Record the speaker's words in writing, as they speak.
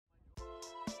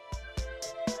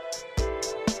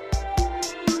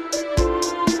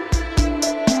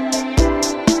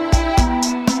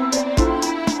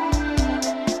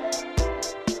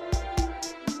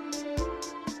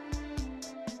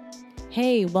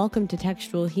and welcome to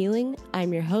Textual Healing.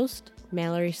 I'm your host,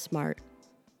 Mallory Smart.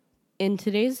 In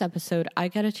today's episode, I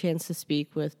got a chance to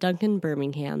speak with Duncan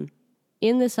Birmingham.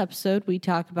 In this episode, we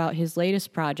talk about his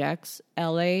latest projects,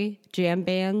 LA, jam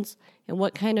bands, and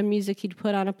what kind of music he'd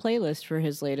put on a playlist for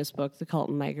his latest book, The Cult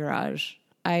in My Garage.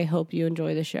 I hope you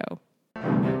enjoy the show.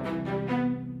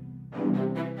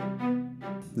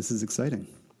 This is exciting.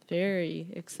 Very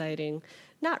exciting.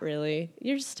 Not really.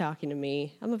 You're just talking to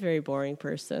me. I'm a very boring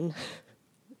person.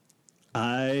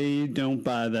 I don't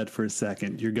buy that for a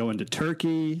second. You're going to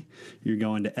Turkey, you're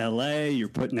going to LA, you're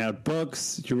putting out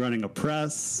books, you're running a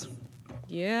press.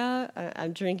 Yeah,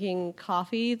 I'm drinking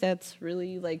coffee that's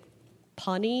really like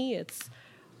punny. It's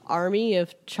Army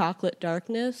of Chocolate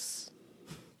Darkness.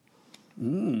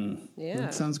 Yeah.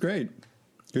 That sounds great.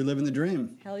 You're living the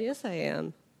dream. Hell yes, I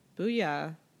am.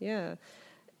 Booyah. Yeah.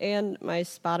 And my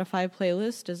Spotify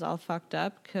playlist is all fucked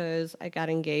up because I got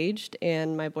engaged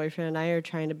and my boyfriend and I are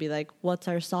trying to be like, what's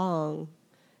our song?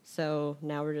 So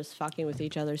now we're just fucking with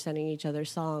each other, sending each other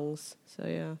songs.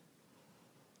 So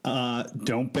yeah.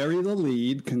 Don't bury the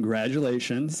lead.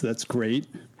 Congratulations. That's great.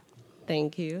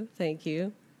 Thank you. Thank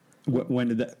you. When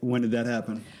did that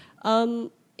happen?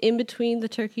 In between the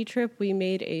Turkey trip, we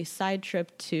made a side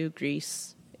trip to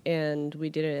Greece and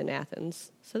we did it in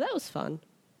Athens. So that was fun.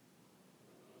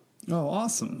 Oh,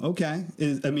 awesome. Okay.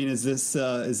 Is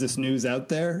this news out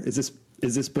there? Is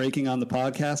this breaking on the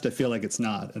podcast? I feel like it's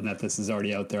not, and that this is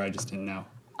already out there. I just didn't know.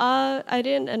 I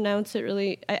didn't announce it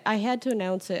really. I had to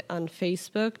announce it on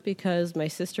Facebook because my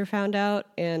sister found out,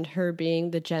 and her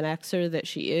being the Gen Xer that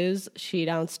she is, she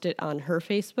announced it on her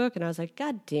Facebook, and I was like,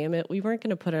 God damn it, we weren't going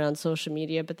to put it on social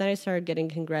media. But then I started getting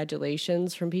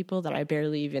congratulations from people that I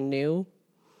barely even knew,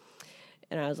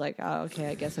 and I was like, oh, okay,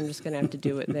 I guess I'm just going to have to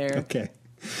do it there.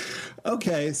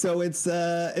 Okay, so it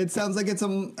sounds like it's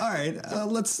all right.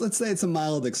 Let's say it's a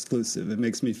mild exclusive. It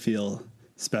makes me feel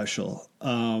special.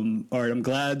 All right, I'm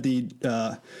glad the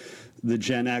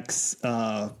Gen X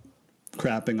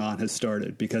crapping on has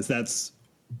started because that's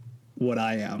what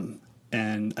I am,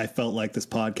 and I felt like this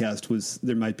podcast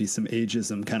there might be some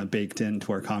ageism kind of baked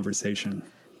into our conversation.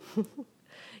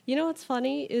 You know what's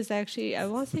funny is actually I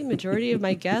want to say majority of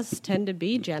my guests tend to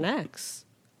be Gen X.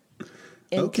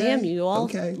 And damn, you all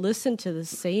listen to the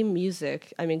same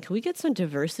music. I mean, can we get some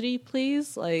diversity,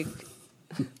 please? Like,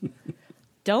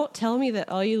 don't tell me that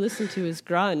all you listen to is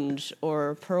grunge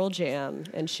or Pearl Jam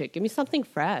and shit. Give me something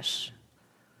fresh.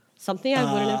 Something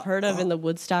I wouldn't have heard of in the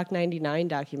Woodstock 99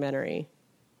 documentary.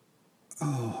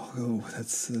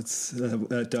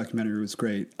 That documentary was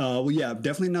great. Well, yeah,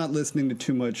 definitely not listening to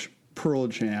too much Pearl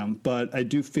Jam, but I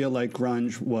do feel like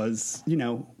grunge was,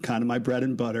 kind of my bread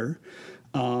and butter.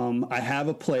 I have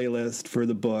a playlist for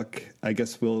the book. I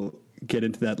guess we'll get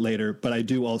into that later. But I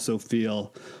do also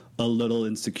feel a little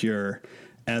insecure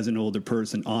as an older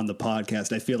person on the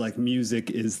podcast. I feel like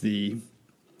music is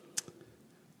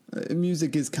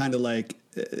kind of like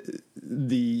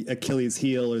the Achilles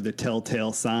heel or the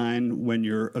telltale sign when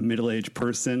you're a middle-aged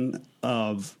person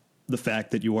of the fact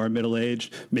that you are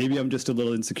middle-aged. Maybe I'm just a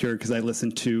little insecure because I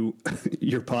listened to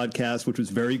your podcast, which was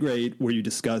very great, where you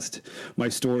discussed my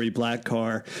story, Black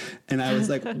Car. And I was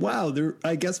like, wow,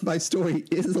 I guess my story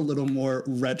is a little more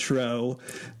retro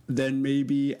than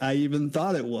maybe I even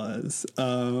thought it was.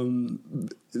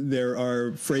 There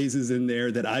are phrases in there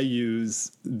that I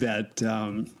use that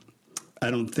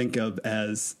I don't think of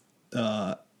as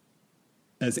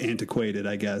antiquated,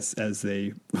 I guess, as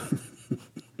they...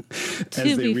 To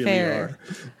be really fair,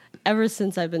 ever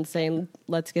since I've been saying,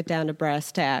 let's get down to brass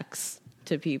tacks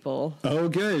to people. Oh,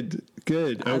 good.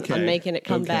 Okay. I'm making it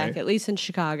come back, at least in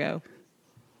Chicago.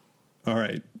 All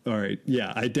right.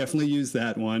 Yeah, I definitely use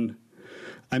that one.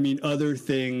 I mean, other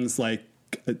things like,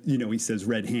 he says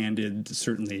red-handed.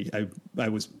 Certainly, I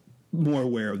was more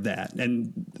aware of that.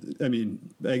 And, I mean,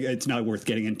 it's not worth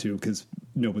getting into because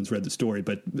no one's read the story,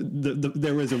 but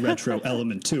there was a retro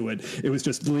element to it. It was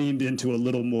just leaned into a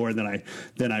little more than I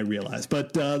realized.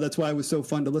 But that's why it was so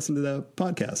fun to listen to the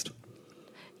podcast.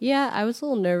 Yeah, I was a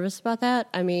little nervous about that.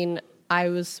 I mean, I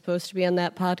was supposed to be on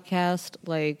that podcast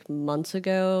like months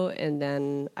ago, and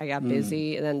then I got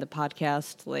busy, and then the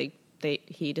podcast,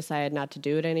 he decided not to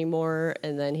do it anymore,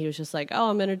 and then he was just like, oh,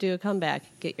 I'm going to do a comeback.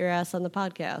 Get your ass on the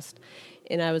podcast.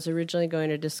 And I was originally going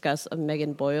to discuss a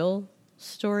Megan Boyle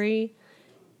story,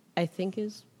 I think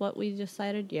is what we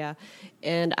decided, yeah.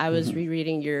 And I was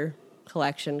rereading your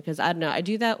collection because, I don't know, I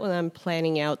do that when I'm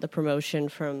planning out the promotion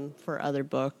for other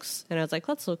books. And I was like,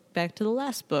 let's look back to the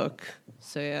last book.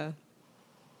 So, yeah.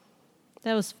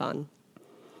 That was fun.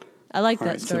 I like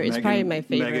that story. So it's probably my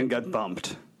favorite. Megan got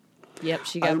bumped. Yep,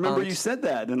 she got bumped. I remember you said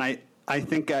that, and I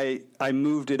think I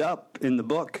moved it up in the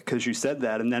book because you said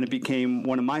that, and then it became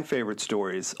one of my favorite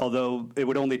stories. Although it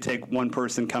would only take one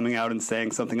person coming out and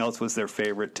saying something else was their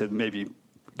favorite to maybe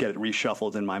get it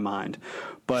reshuffled in my mind.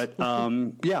 But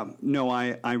yeah, no,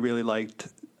 I really liked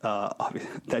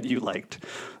that you liked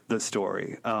the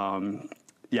story.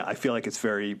 Yeah, I feel like it's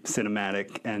very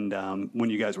cinematic. And when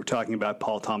you guys were talking about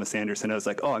Paul Thomas Anderson, I was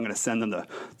like, oh, I'm going to send them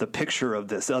the picture of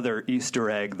this other Easter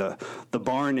egg, the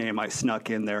bar name I snuck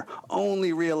in there,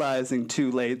 only realizing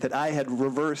too late that I had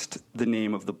reversed the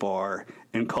name of the bar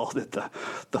and called it the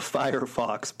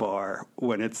Firefox Bar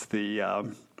when it's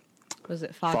the was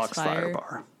it Foxfire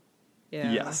Bar? Yeah.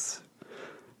 Yes.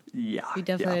 Yeah. We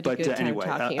definitely had a good time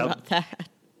talking about that.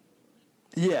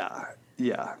 Yeah.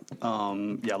 Yeah, a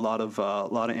lot of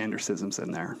Andersisms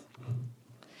in there.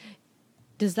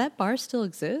 Does that bar still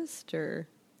exist, or?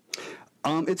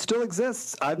 It still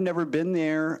exists. I've never been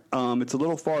there. It's a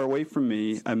little far away from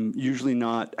me. I'm usually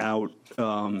not out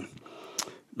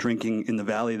drinking in the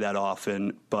Valley that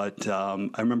often, but I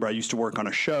remember I used to work on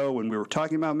a show and we were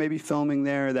talking about maybe filming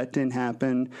there. That didn't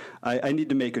happen. I need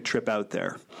to make a trip out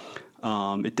there.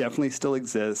 It definitely still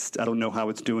exists. I don't know how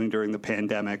it's doing during the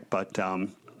pandemic, but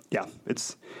yeah,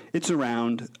 it's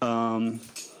around. And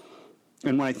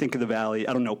when I think of the Valley,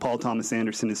 I don't know. Paul Thomas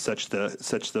Anderson is such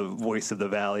the voice of the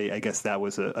Valley. I guess that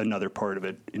was another part of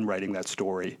it in writing that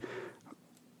story,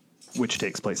 which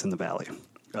takes place in the Valley.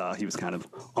 He was kind of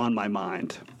on my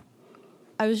mind.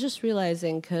 I was just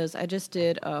realizing because I just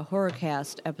did a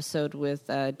Horrorcast episode with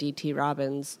D.T.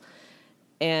 Robbins,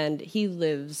 and he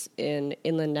lives in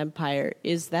Inland Empire.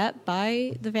 Is that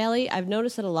by the Valley? I've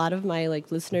noticed that a lot of my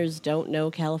listeners don't know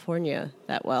California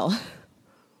that well.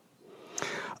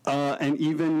 And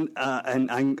even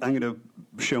and I'm going to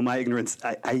show my ignorance.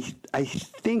 I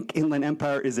think Inland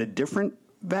Empire is a different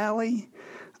valley.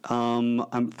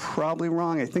 I'm probably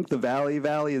wrong. I think the Valley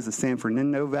is the San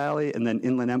Fernando Valley, and then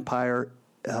Inland Empire.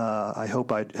 I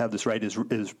hope I have this right.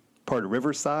 Is part of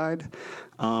Riverside.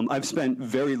 I've spent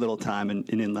very little time in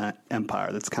Inland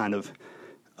Empire. That's kind of,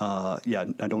 I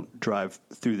don't drive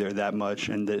through there that much,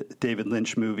 and the David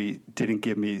Lynch movie didn't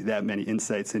give me that many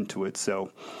insights into it,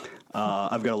 so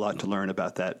I've got a lot to learn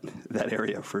about that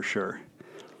area for sure.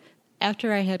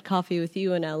 After I had coffee with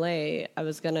you in L.A., I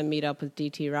was going to meet up with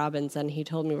D.T. Robbins, and he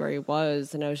told me where he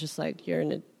was, and I was just like, you're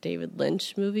in a David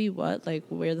Lynch movie? What?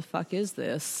 Where the fuck is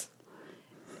this?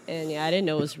 And yeah, I didn't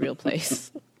know it was a real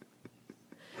place.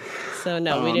 So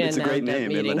no, we didn't. It's a great name,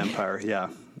 meeting. Inland Empire. Yeah.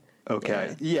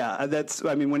 Okay. Yeah, that's.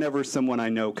 I mean, whenever someone I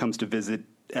know comes to visit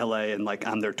LA and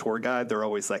I'm their tour guide, they're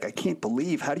always like, I can't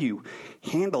believe, how do you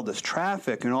handle this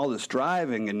traffic and all this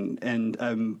driving?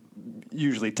 And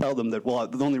usually tell them that, well,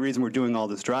 the only reason we're doing all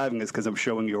this driving is because I'm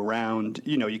showing you around.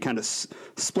 You kind of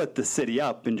split the city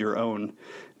up into your own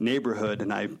neighborhood,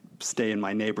 and I stay in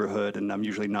my neighborhood, and I'm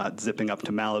usually not zipping up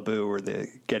to Malibu or the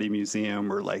Getty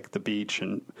Museum or the beach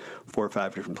and 4 or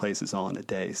 5 different places all in a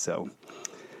day. So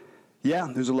yeah,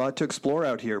 there's a lot to explore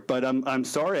out here. But I'm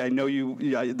sorry, I know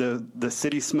the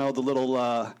city smelled a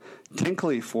little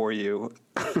tinkly for you.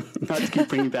 Not to keep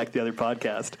bringing back the other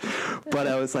podcast, but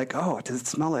I was like, oh,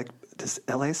 does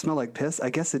LA smell like piss? I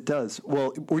guess it does.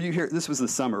 Well, were you here? This was the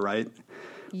summer, right?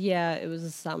 Yeah, it was the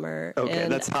summer. Okay,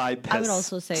 and that's high piss. I would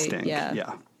also say, stink.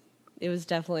 Yeah. It was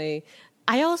definitely.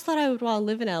 I always thought I would want to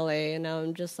live in LA, and now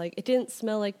I'm just it didn't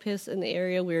smell like piss in the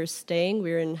area we were staying.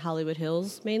 We were in Hollywood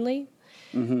Hills mainly.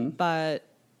 Mm-hmm. But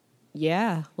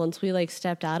yeah, once we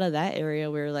stepped out of that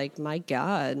area, we were like, my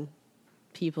God,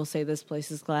 people say this place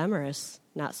is glamorous.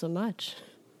 Not so much.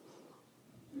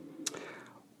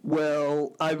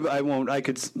 Well, I won't. I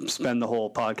could spend the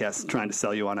whole podcast trying to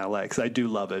sell you on LA because I do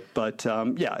love it. But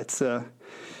yeah, it's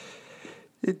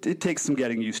it takes some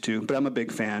getting used to. But I'm a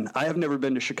big fan. I have never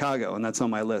been to Chicago, and that's on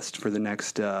my list for the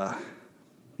next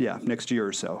year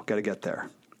or so. Got to get there.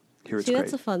 See,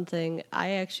 that's a fun thing.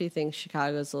 I actually think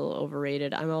Chicago's a little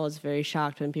overrated. I'm always very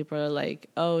shocked when people are like,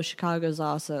 oh, Chicago's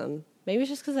awesome. Maybe it's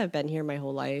just because I've been here my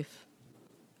whole life.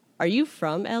 Are you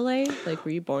from LA?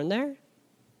 Were you born there?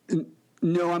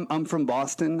 No, I'm from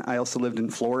Boston. I also lived in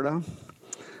Florida.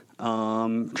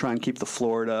 Try and keep the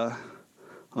Florida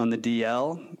on the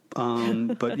DL.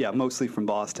 But yeah, mostly from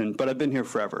Boston. But I've been here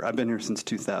forever. I've been here since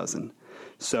 2000.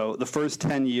 So the first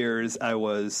 10 years I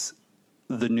was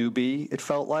the newbie, it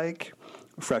felt like,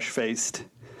 fresh-faced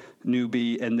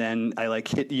newbie, and then I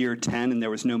hit year 10 and there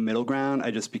was no middle ground.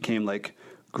 I just became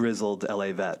grizzled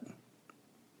LA vet.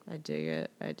 I dig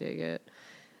it.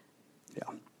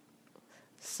 Yeah.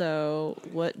 So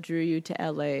what drew you to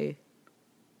LA?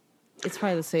 It's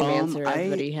probably the same answer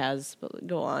everybody has, but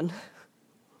go on.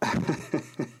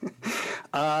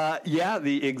 Yeah,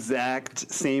 the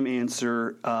exact same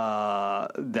answer. I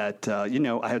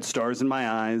had stars in my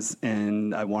eyes,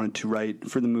 and I wanted to write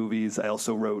for the movies. I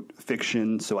also wrote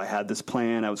fiction, so I had this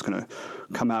plan. I was going to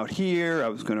come out here. I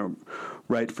was going to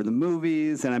write for the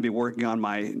movies, and I'd be working on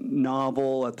my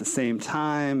novel at the same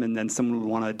time. And then someone would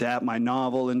want to adapt my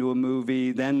novel into a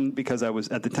movie. Then, because I was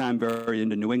at the time very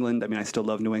into New England, I mean, I still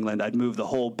love New England. I'd move the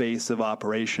whole base of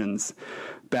operations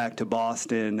back to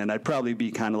Boston, and I'd probably be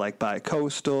kind of like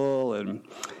bi-coastal, and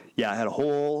yeah, I had a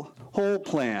whole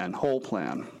plan.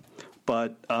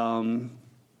 But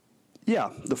yeah,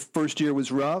 the first year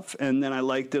was rough, and then I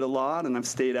liked it a lot, and I've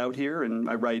stayed out here, and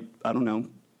I write, I don't know,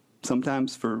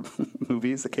 sometimes for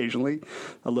movies, occasionally,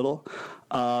 a little.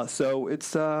 So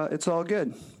it's all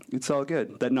good. It's all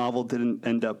good. That novel didn't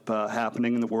end up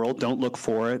happening in the world. Don't look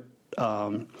for it.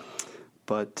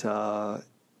 But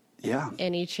yeah.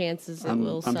 Any chances it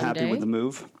will someday? I'm happy with the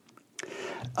move.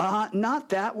 Not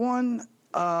that one.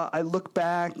 I look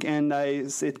back, and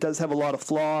it does have a lot of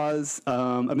flaws.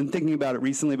 I've been thinking about it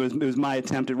recently, but it was my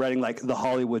attempt at writing like the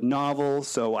Hollywood novel.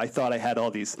 So I thought I had all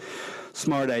these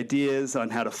smart ideas on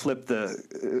how to flip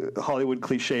the Hollywood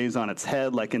cliches on its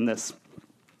head, like in the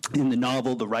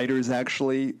novel, the writer is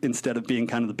actually, instead of being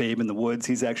kind of the babe in the woods,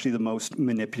 he's actually the most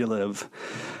manipulative,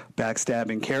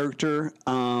 backstabbing character.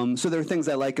 So there are things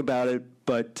I like about it,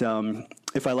 but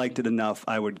if I liked it enough,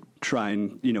 I would try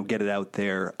and get it out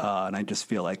there. And I just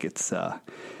feel like it's a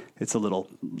little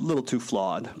too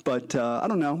flawed. But I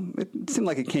don't know. It seemed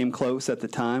like it came close at the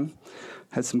time.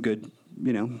 Had some good,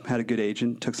 had a good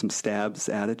agent. Took some stabs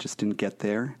at it. Just didn't get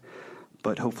there.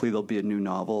 But hopefully there'll be a new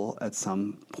novel at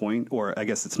some point. Or I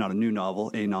guess it's not a new novel,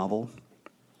 a novel.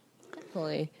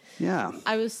 Definitely. Yeah.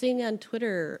 I was seeing on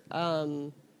Twitter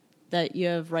that you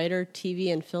have writer,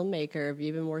 TV, and filmmaker. Have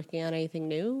you been working on anything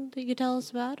new that you could tell us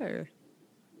about? Or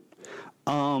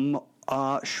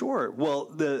sure. Well,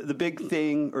 the big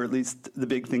thing, or at least the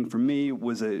big thing for me,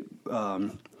 was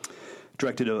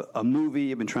directed a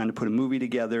movie. I've been trying to put a movie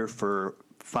together for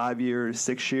 5 years,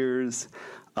 6 years.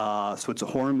 So it's a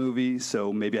horror movie,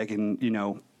 so maybe I can,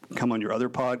 come on your other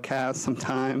podcast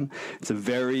sometime. It's a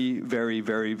very, very,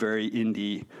 very, very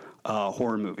indie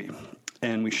horror movie.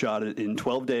 And we shot it in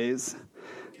 12 days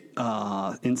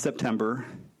in September.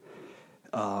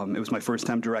 It was my first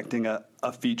time directing a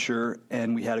feature,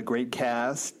 and we had a great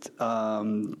cast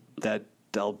that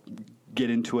I'll get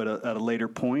into it at a later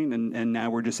point, and now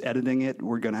we're just editing it.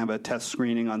 We're going to have a test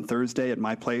screening on Thursday at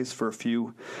my place for a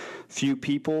few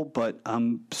people, but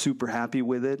I'm super happy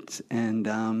with it.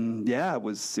 And yeah, it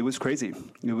was crazy.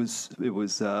 It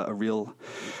was a real,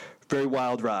 very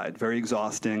wild ride, very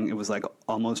exhausting. It was like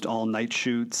almost all night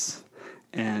shoots,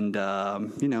 and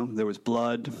there was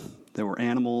blood, there were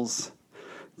animals,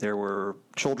 there were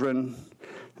children.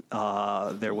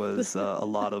 There was a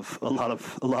lot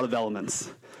of elements.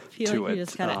 I feel like you're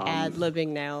just kind of ad-libbing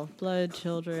now. Blood,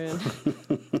 children.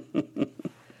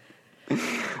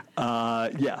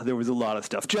 Yeah, there was a lot of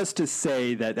stuff. Just to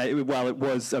say that while it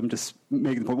was, I'm just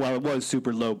making the point, while it was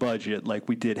super low budget, like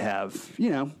we did have,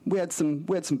 we had some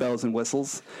bells and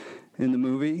whistles in the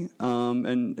movie,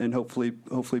 and hopefully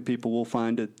people will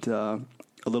find it a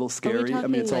little scary. I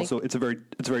mean, it's a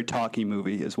very talky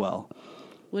movie as well.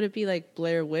 Would it be like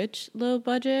Blair Witch low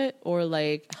budget or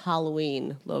like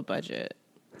Halloween low budget?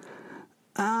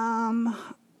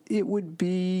 It would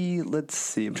be, let's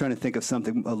see, I'm trying to think of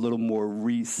something a little more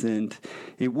recent.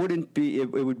 It wouldn't be,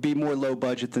 it would be more low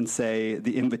budget than, say,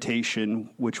 The Invitation,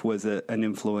 which was an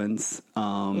influence.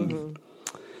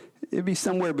 It'd be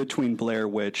somewhere between Blair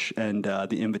Witch and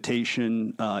The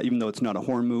Invitation, even though it's not a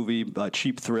horror movie.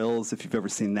 Cheap Thrills, if you've ever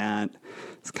seen that,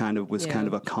 kind of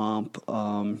a comp.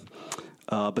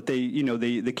 But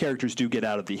the characters do get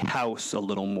out of the house a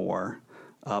little more.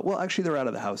 Well, actually, they're out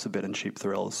of the house a bit in Cheap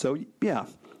Thrills. So yeah,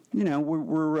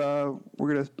 we're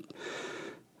gonna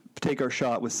take our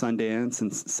shot with Sundance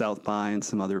and South by and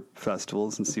some other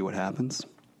festivals and see what happens.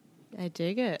 I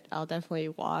dig it. I'll definitely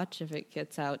watch if it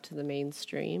gets out to the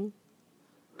mainstream.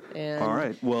 And all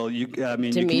right. Well, Dimitri you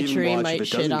can even watch if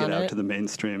it doesn't get out it. to the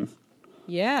mainstream.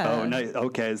 Yeah. Oh, nice.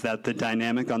 Okay. Is that the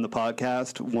dynamic on the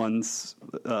podcast? One's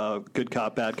good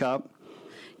cop, bad cop?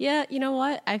 Yeah, you know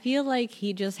what? I feel like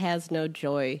he just has no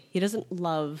joy. He doesn't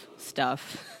love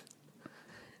stuff.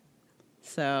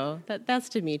 So that's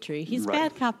Dimitri. He's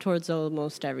right. Bad cop towards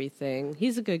almost everything.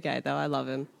 He's a good guy, though. I love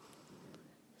him.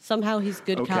 Somehow he's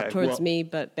good cop towards me,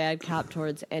 but bad cop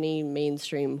towards any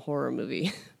mainstream horror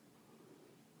movie.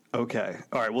 Okay.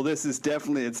 All right. Well, it's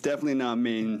definitely not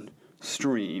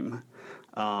mainstream.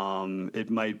 It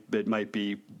might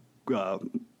be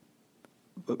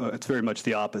it's very much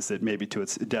the opposite, maybe to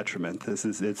its detriment.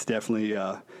 It's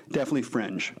definitely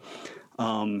fringe.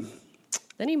 Then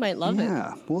you might love it.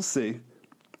 Yeah, we'll see.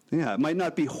 Yeah, it might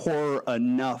not be horror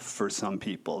enough for some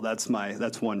people. That's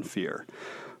one fear.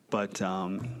 But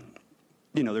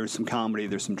there's some comedy,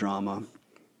 there's some drama.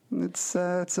 It's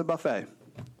a buffet.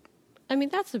 I mean,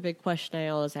 that's a big question I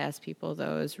always ask people,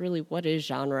 though, is really what is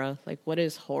genre? Like, what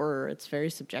is horror? It's very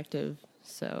subjective,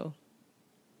 so.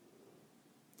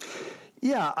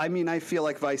 Yeah, I mean, I feel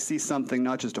like if I see something,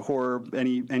 not just a horror,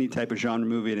 any type of genre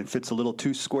movie, and it fits a little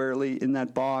too squarely in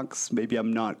that box, maybe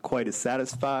I'm not quite as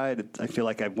satisfied. I feel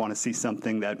like I want to see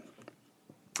something that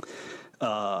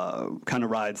kind of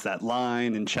rides that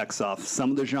line and checks off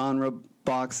some of the genre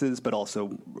boxes, but also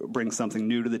brings something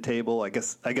new to the table. I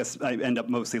guess I end up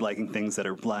mostly liking things that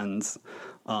are blends.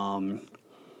 So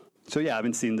yeah, I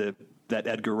haven't seen that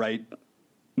Edgar Wright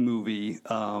movie,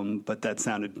 but that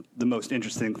sounded the most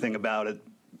interesting thing about it,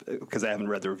 because I haven't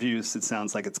read the reviews. It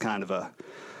sounds like it's kind of a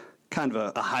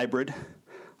hybrid,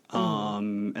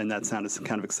 and that sounded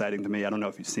kind of exciting to me. I don't know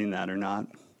if you've seen that or not.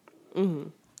 Mm-hmm.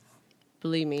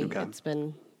 Believe me, okay. It's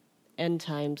been end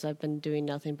times. I've been doing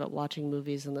nothing but watching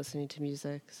movies and listening to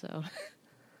music. So.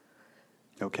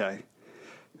 Okay.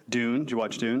 Dune. Did you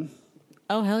watch Dune?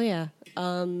 Oh hell yeah!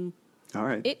 All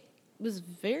right. It was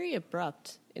very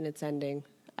abrupt in its ending,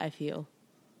 I feel,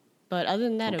 but other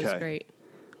than that, It was great.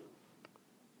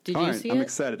 Did you see it? I'm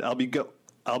excited. I'll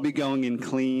be going in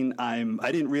clean.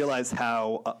 I didn't realize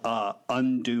how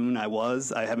undune I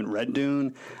was. I haven't read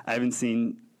Dune. I haven't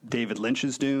seen David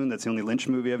Lynch's Dune. That's the only Lynch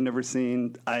movie I've never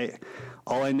seen.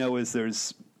 All I know is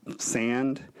there's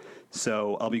sand,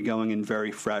 so I'll be going in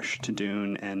very fresh to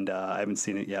Dune, and I haven't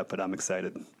seen it yet, but I'm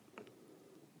excited.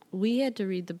 We had to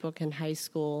read the book in high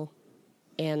school,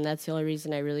 and that's the only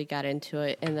reason I really got into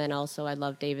it. And then also I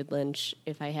love David Lynch.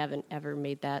 If I haven't ever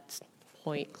made that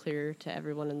point clear to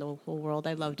everyone in the whole world,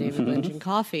 I love David Lynch and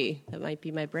coffee. That might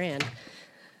be my brand.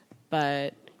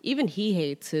 But even he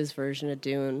hates his version of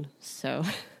Dune, so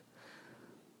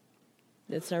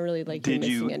it's not really like you're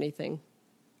missing anything.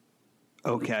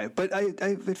 Okay, but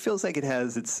it feels like it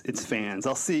has its fans.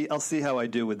 I'll see how I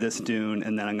do with this Dune,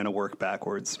 and then I'm going to work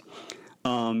backwards.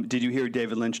 Did you hear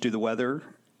David Lynch do the weather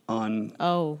on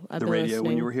the radio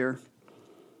when you were here?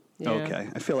 Yeah. Okay,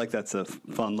 I feel like that's a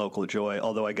fun local joy,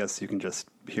 although I guess you can just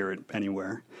hear it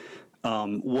anywhere.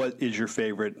 What is your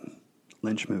favorite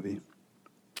Lynch movie?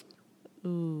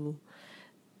 Ooh,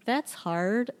 that's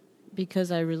hard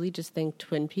because I really just think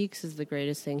Twin Peaks is the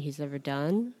greatest thing he's ever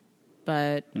done.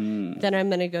 But then I'm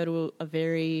going to go to a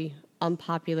very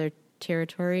unpopular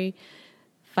territory,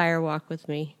 Fire Walk with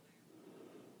Me.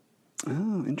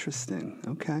 Oh, interesting.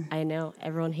 Okay. I know.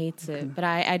 Everyone hates it. But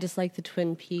I just like the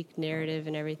Twin Peak narrative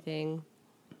and everything.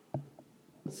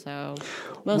 So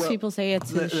most people say it's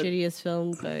his shittiest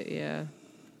film, but yeah.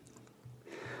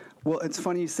 Well, it's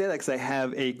funny you say that because I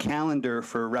have a calendar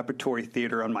for repertory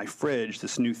theater on my fridge,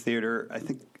 this new theater,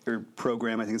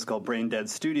 program, I think it's called Brain Dead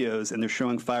Studios, and they're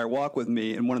showing Fire Walk with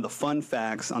Me. And one of the fun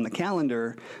facts on the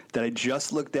calendar that I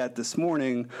just looked at this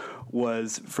morning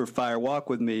was for Fire Walk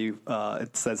with Me,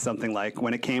 it says something like,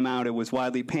 when it came out, it was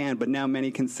widely panned, but now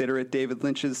many consider it David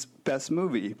Lynch's best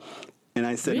movie. And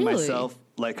I said to myself,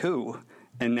 like who?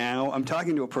 And now I'm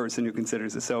talking to a person who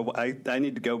considers it. So I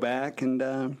need to go back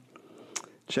and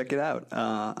check it out.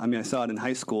 I saw it in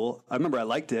high school. I remember I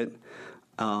liked it.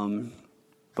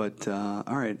 But all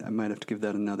right, I might have to give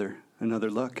that another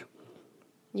look.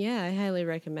 Yeah, I highly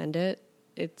recommend it.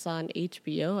 It's on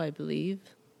HBO, I believe.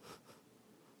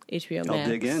 HBO Max. I'll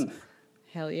dig in.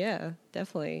 Hell yeah,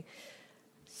 definitely.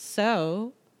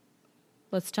 So,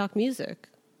 let's talk music.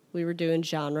 We were doing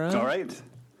genre. All right.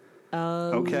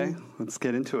 Okay, let's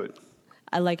get into it.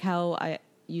 I like how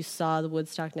you saw the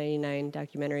Woodstock 99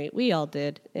 documentary. We all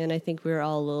did, and I think we were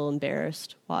all a little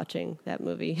embarrassed watching that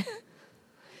movie.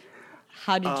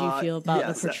 How did you feel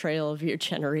about the portrayal of your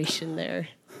generation there?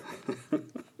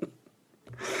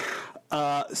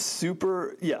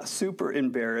 Super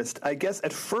embarrassed. I guess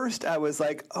at first I was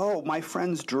like, oh, my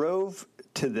friends drove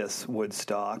to this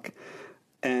Woodstock,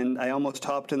 and I almost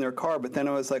hopped in their car, but then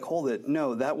I was like, hold it,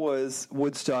 no, that was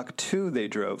Woodstock 2 they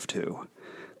drove to,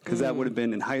 because that would have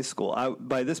been in high school.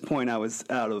 By this point, I was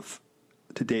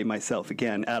to date myself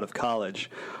again, out of college.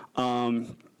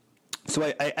 So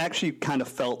I actually kind of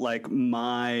felt like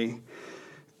my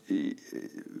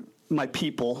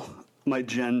people, my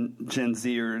Gen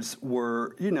Zers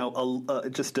were,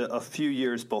 just a few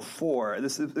years before.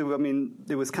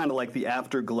 It was kind of like the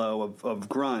afterglow of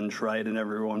grunge, right? And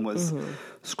everyone was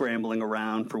scrambling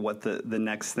around for what the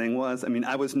next thing was. I mean,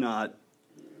 I was not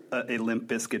a Limp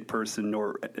Bizkit person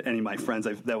nor any of my friends.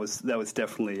 I was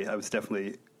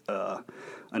definitely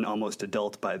an almost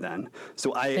adult by then.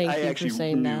 So I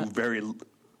actually knew very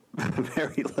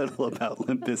very little about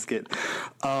Limp Bizkit.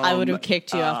 I would have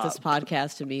kicked you off this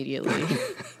podcast immediately.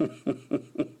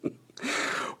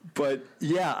 But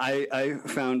yeah, I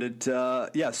found it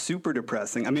super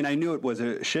depressing. I mean, I knew it was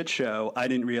a shit show. I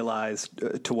didn't realize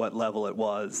to what level it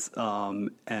was.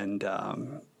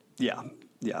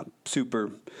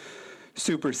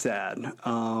 Super sad.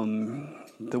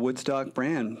 The Woodstock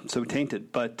brand, so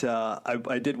tainted. But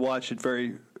I did watch it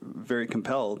very, very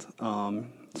compelled.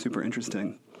 Super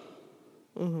interesting.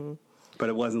 Mm-hmm. But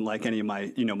it wasn't like any of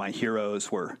my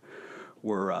heroes were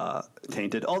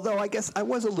tainted. Although I guess I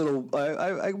was a little.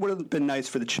 I would have been nice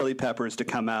for the Chili Peppers to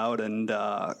come out and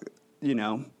I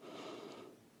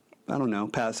don't know,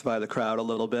 pacify the crowd a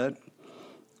little bit.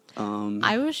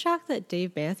 I was shocked that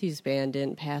Dave Matthews Band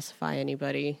didn't pacify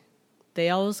anybody. They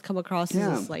always come across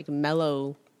as this like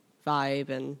mellow vibe,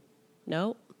 and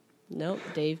nope.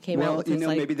 Dave came out with his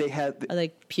maybe they had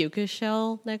like puka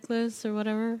shell necklace or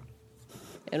whatever,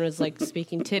 and was like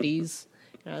speaking titties,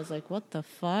 and I was like, what the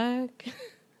fuck?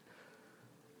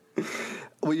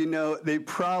 Well, they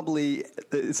probably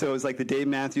so it was like the Dave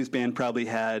Matthews Band probably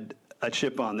had a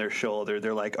chip on their shoulder.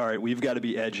 They're like, all right, we've got to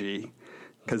be edgy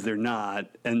because they're not,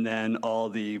 and then all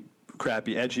the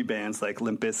crappy edgy bands like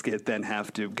Limp Bizkit then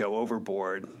have to go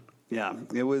overboard. Yeah,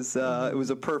 it was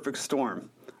a perfect storm.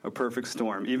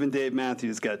 Even Dave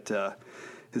Matthews got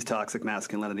his toxic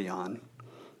masculinity on.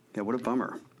 Yeah, what a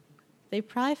bummer. They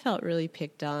probably felt really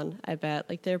picked on, I bet.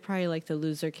 Like they're probably like the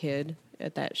loser kid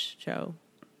at that show.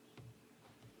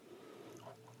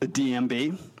 The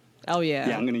DMB? Oh yeah.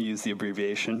 Yeah, I'm going to use the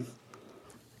abbreviation.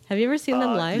 Have you ever seen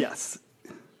them live? Yes.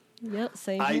 Yep,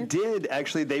 same here. I did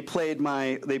actually. They played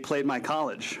my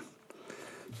college,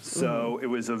 so it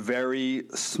was a very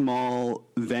small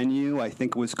venue. I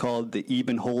think it was called the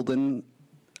Eben Holden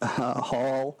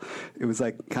Hall. It was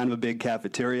like kind of a big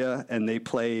cafeteria, and they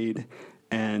played.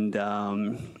 And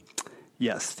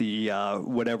yes, the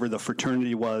whatever the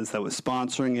fraternity was that was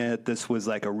sponsoring it, this was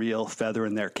like a real feather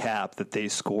in their cap that they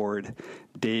scored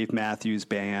Dave Matthews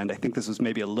Band. I think this was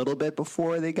maybe a little bit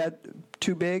before they got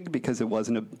too big because it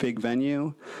wasn't a big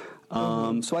venue.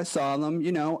 So I saw them.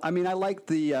 I mean, I liked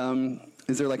the.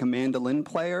 Is there like a mandolin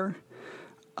player?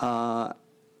 It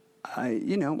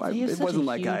wasn't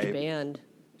like I band.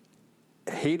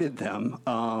 hated them.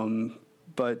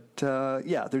 But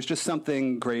there's just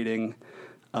something grating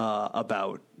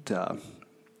about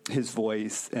his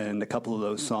voice and a couple of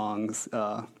those songs.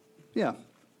 They're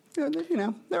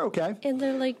okay. And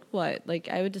they're like what? Like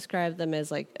I would describe them as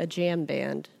like a jam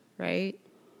band, right?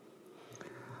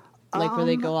 Like where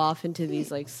they go off into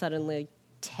these like suddenly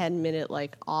 10-minute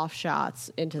like off shots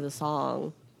into the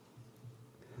song.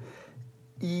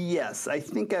 Yes, I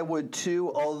think I would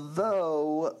too,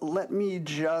 although let me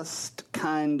just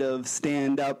kind of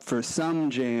stand up for some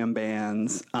jam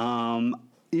bands. I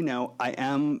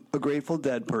am a Grateful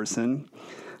Dead person.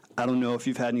 I don't know if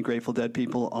you've had any Grateful Dead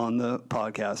people on the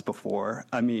podcast before.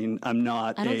 I mean, I'm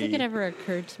not I don't think it ever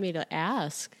occurred to me to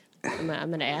ask. I'm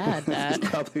going to add that.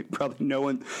 probably no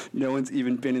one's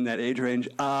even been in that age range.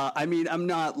 I mean, I'm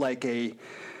not like a...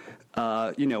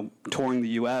 touring the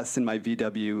U.S. in my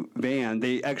VW van.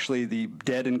 They actually, the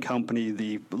Dead and Company,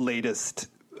 the latest,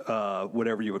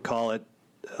 whatever you would call it,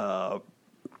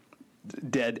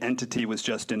 Dead entity was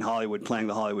just in Hollywood playing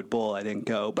the Hollywood Bowl. I didn't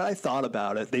go, but I thought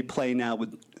about it. They play now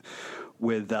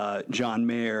with John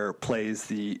Mayer plays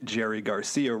the Jerry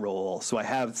Garcia role. So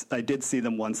I did see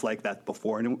them once like that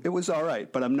before, and it was all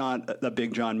right. But I'm not a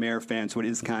big John Mayer fan, so it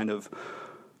is kind of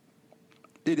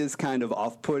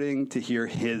off-putting to hear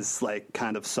his like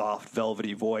kind of soft,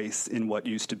 velvety voice in what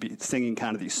used to be singing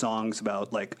kind of these songs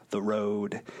about like the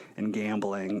road and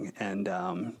gambling and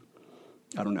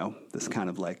I don't know, this kind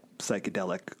of like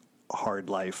psychedelic hard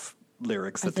life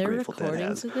lyrics that the Grateful Dead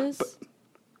has. Are there recordings of this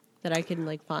that I can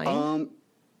like find?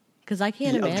 Because I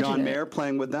can't imagine John Mayer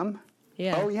playing with them.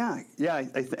 Yeah. Oh yeah.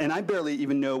 And I barely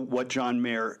even know what John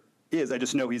Mayer is. I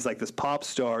just know he's like this pop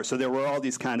star. So there were all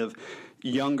these kind of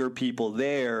younger people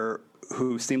there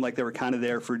who seemed like they were kind of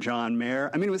there for John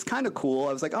Mayer. I mean, it was kind of cool.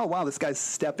 I was like, oh, wow, this guy's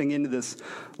stepping into this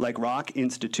like rock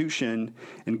institution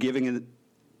and giving it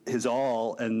his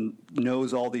all and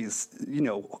knows all these,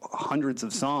 hundreds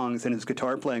of songs, and his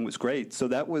guitar playing was great. So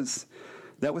that was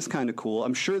kind of cool.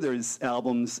 I'm sure there's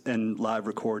albums and live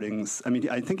recordings. I mean,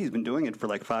 I think he's been doing it for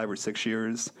like 5 or 6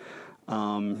 years,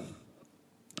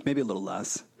 maybe a little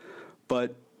less.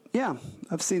 But yeah,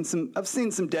 I've seen some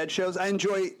Dead shows. I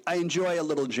enjoy a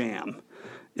little jam,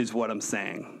 is what I'm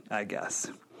saying, I guess.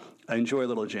 I enjoy a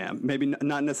little jam. Maybe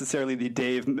not necessarily the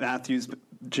Dave Matthews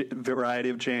variety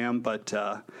of jam, but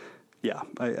yeah,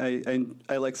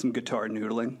 I like some guitar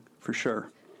noodling for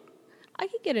sure. I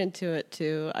could get into it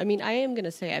too. I mean, I am going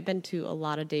to say I've been to a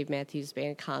lot of Dave Matthews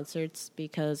Band concerts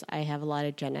because I have a lot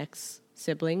of Gen X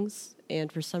siblings,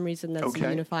 and for some reason that's a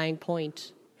unifying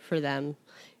point for them.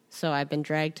 So I've been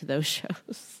dragged to those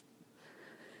shows.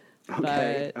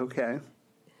 Okay.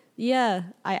 Yeah,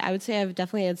 I would say I've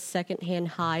definitely had secondhand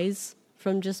highs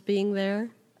from just being there.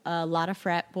 A lot of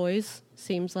frat boys,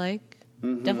 seems like.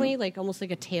 Mm-hmm. Definitely like almost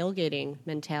like a tailgating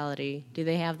mentality. Do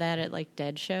they have that at like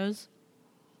Dead shows?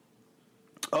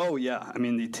 Oh yeah, I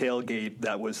mean the tailgate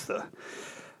that was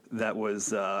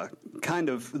kind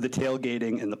of the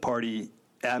tailgating and the party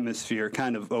atmosphere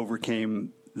kind of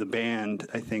overcame the band,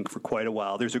 I think, for quite a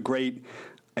while. There's a great,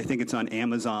 I think it's on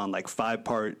Amazon, like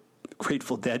 5-part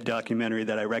Grateful Dead documentary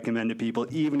that I recommend to people,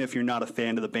 even if you're not a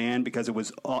fan of the band, because it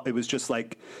was just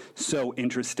like so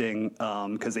interesting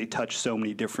because they touched so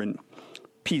many different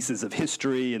pieces of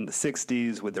history in the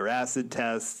 60s with their acid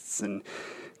tests and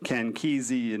Ken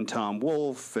Kesey and Tom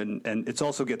Wolfe, and it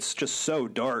also gets just so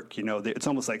dark, you know. It's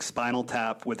almost like Spinal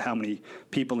Tap with how many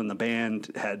people in the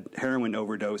band had heroin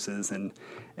overdoses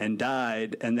and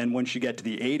died. And then once you get to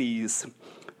the 80s,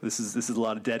 this is a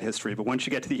lot of Dead history, but once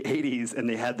you get to the 80s and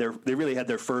they really had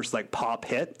their first like pop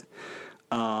hit.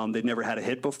 They'd never had a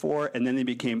hit before, and then they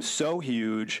became so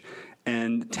huge,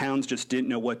 and towns just didn't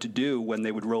know what to do when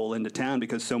they would roll into town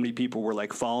because so many people were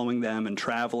like following them and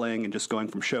traveling and just going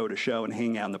from show to show and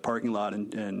hanging out in the parking lot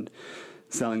and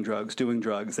selling drugs, doing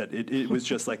drugs, that it was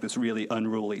just like this really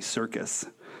unruly circus,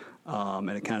 and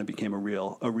it kind of became a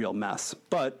real mess.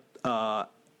 But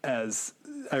as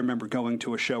I remember going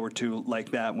to a show or two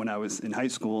like that when I was in high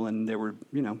school, and they were,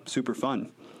 you know, super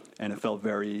fun, and it felt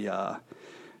very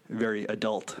very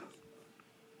adult.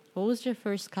 What was your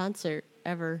first concert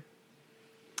ever?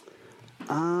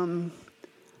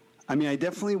 I mean, I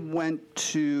definitely went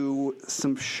to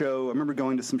some show. I remember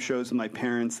going to some shows with my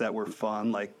parents that were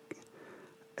fun. Like,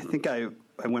 I think I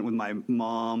went with my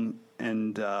mom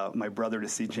and my brother to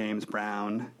see James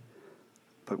Brown.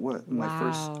 But what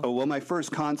my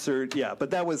first concert, yeah, but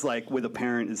that was like with a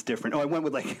parent is different. Oh, I went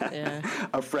with like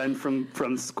a friend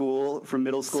from school, from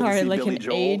middle school. Sorry, to see like Billy an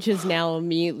Joel. age is now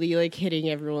immediately like hitting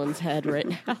everyone's head right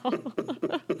now.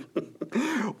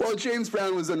 Well, James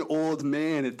Brown was an old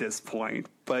man at this point,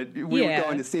 but we were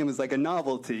going to see him as like a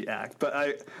novelty act. But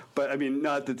I mean,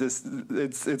 not that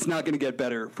it's not going to get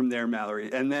better from there,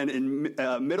 Mallory. And then in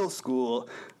middle school,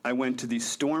 I went to the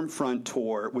Stormfront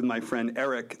tour with my friend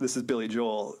Eric. This is Billy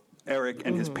Joel. Eric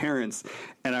and his parents,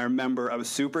 and I remember I was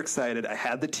super excited. I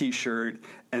had the T-shirt,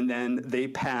 and then they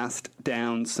passed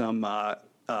down some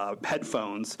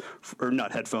headphones, or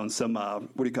not headphones, some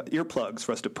earplugs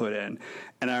for us to put in.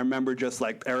 And I remember just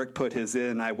like Eric put his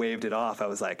in, I waved it off. I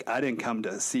was like, I didn't come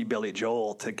to see Billy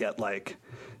Joel to get like,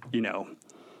 you know,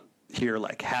 hear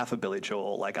like half of Billy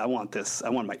Joel. Like I want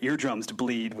my eardrums to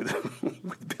bleed with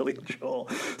with Billy Joel.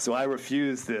 So I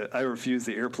refused the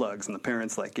earplugs, and the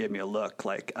parents like gave me a look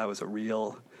like I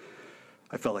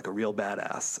felt like a real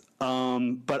badass.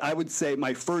 But I would say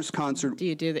my first concert. Do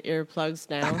you do the earplugs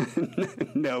now?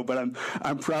 No, but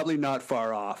I'm probably not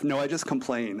far off. No, I just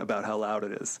complain about how loud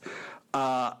it is.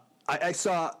 I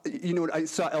saw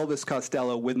Elvis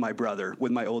Costello with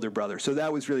my older brother. So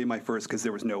that was really my first, because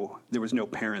there was no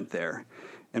parent there,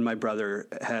 and my brother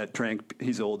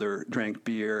he's older, drank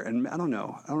beer, and I don't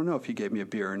know if he gave me a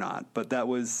beer or not, but that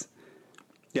was,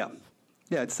 yeah,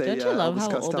 I'd say. Don't you love Elvis how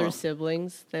Costello. older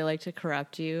siblings, they like to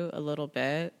corrupt you a little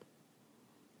bit,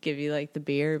 give you like the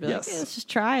beer, be like, let's just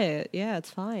try it. Yeah,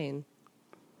 it's fine.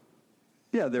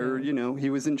 Yeah, he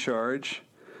was in charge.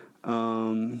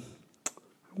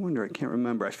 I wonder, I can't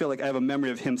remember. I feel like I have a memory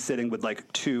of him sitting with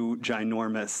like 2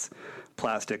 ginormous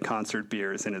plastic concert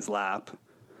beers in his lap.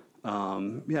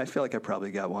 I feel like I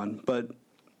probably got one. But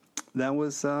that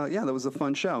was a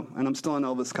fun show. And I'm still an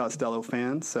Elvis Costello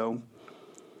fan, so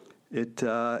it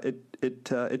took.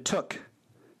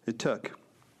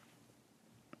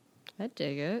 I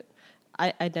dig it.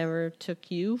 I never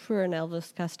took you for an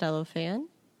Elvis Costello fan,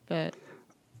 but...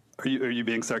 Are you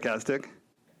being sarcastic?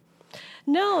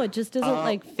 No, it just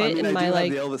doesn't fit in my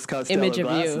the Elvis Costello image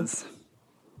glasses. of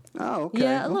you. Oh, okay.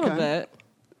 Yeah, a little bit.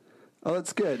 Oh,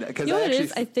 that's good. You know what it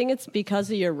is? I think it's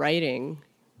because of your writing.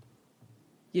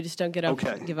 You just don't give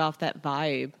off that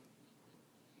vibe.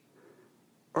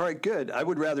 All right, good. I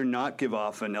would rather not give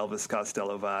off an Elvis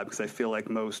Costello vibe, because I feel like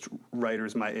most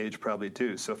writers my age probably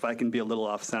do. So if I can be a little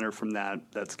off center from that,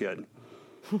 that's good.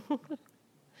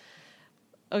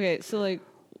 Okay, so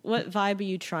what vibe are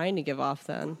you trying to give off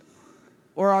then?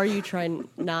 Or are you trying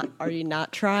not? Are you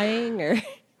not trying? Or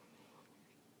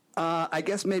I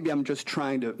guess maybe I'm just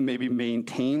trying to maybe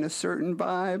maintain a certain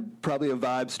vibe. Probably a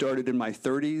vibe started in my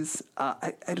 30s.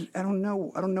 I don't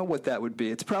know. I don't know what that would be.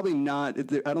 It's probably not.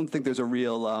 I don't think there's a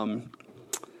real.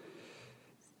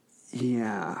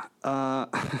 Yeah.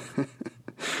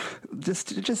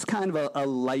 Just kind of a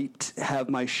light, have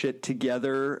my shit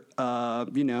together.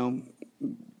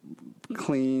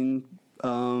 Clean,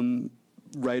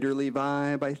 writerly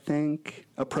vibe. I think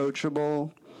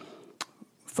approachable,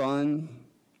 fun.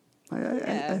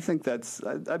 I think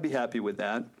I'd be happy with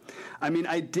that. I mean,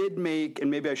 I did make,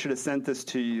 and maybe I should have sent this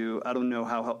to you. I don't know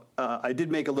how I did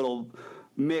make a little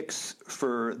mix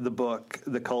for the book,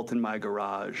 The Cult in My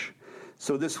Garage.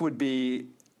 So this would be,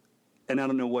 and I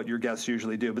don't know what your guests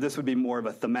usually do, but this would be more of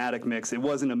a thematic mix. It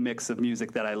wasn't a mix of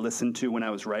music that I listened to when I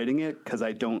was writing it, because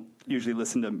I don't usually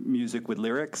listen to music with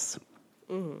lyrics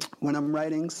when I'm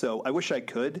writing, so I wish I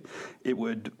could. It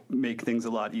would make things a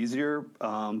lot easier,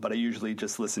 but I usually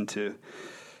just listen to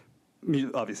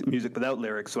obviously music without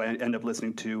lyrics, so I end up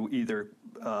listening to either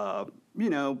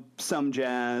some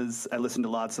jazz. I listen to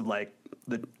lots of like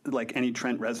any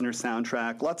Trent Reznor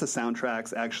soundtrack, lots of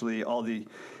soundtracks actually, all the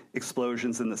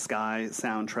Explosions in the Sky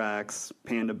soundtracks,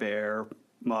 Panda Bear,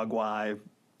 Mogwai,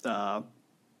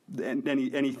 and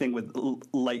anything with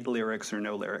light lyrics or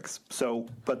no lyrics. So,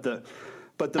 but the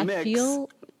mix. I feel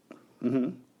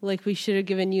like we should have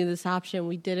given you this option.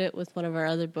 We did it with one of our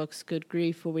other books, Good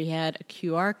Grief, where we had a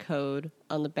QR code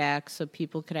on the back so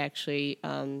people could actually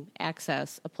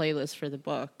access a playlist for the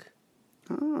book.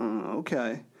 Oh,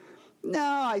 okay.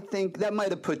 No, I think that might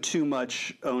have put too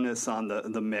much onus on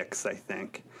the mix, I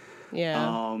think.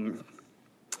 Yeah.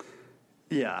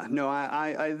 Yeah, no,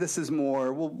 I this is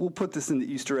more, we'll put this in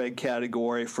the Easter egg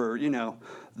category for,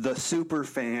 the super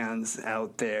fans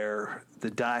out there,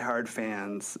 the diehard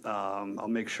fans. I'll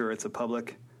make sure it's a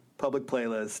public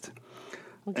playlist.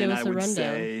 Well, give us a rundown.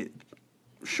 Say,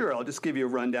 sure, I'll just give you a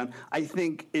rundown. I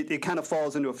think it kind of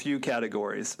falls into a few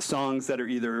categories. Songs that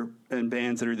are and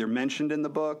bands that are either mentioned in the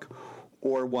book,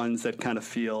 or ones that kind of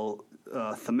feel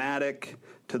thematic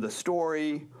to the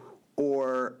story,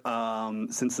 or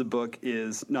since the book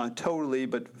is not totally,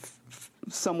 but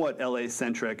somewhat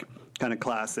LA-centric, kind of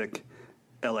classic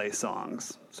LA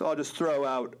songs. So I'll just throw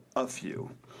out a few.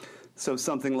 So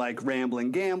something like Ramblin'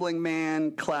 Gambling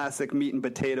Man, classic meat and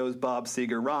potatoes Bob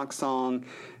Seger rock song,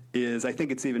 is, I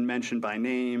think it's even mentioned by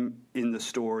name in the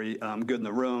story, Good in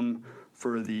the Room,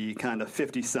 for the kind of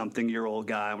 50-something-year-old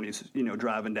guy when he's,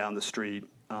 driving down the street.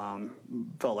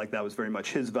 Felt like that was very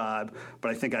much his vibe.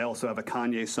 But I think I also have a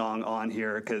Kanye song on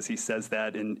here because he says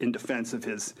that in defense of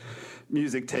his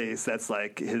music taste. That's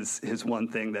like his one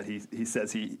thing that he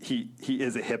says he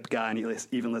is a hip guy and he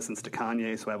even listens to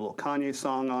Kanye. So I have a little Kanye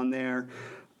song on there.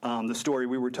 The story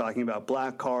we were talking about,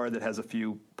 Black Car, that has a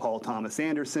few Paul Thomas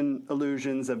Anderson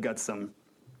allusions. I've got some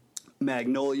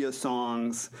Magnolia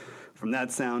songs from that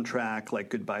soundtrack, like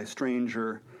Goodbye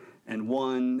Stranger and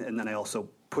One. And then I also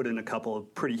put in a couple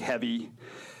of pretty heavy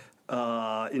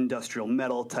industrial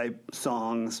metal type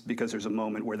songs because there's a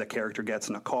moment where the character gets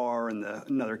in a car and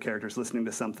another character's listening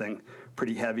to something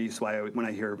pretty heavy. So when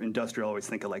I hear industrial, I always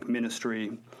think of like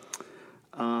Ministry.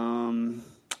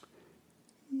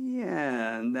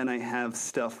 Yeah, and then I have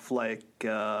stuff like,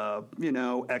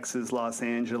 X's Los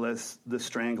Angeles, The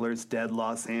Stranglers, Dead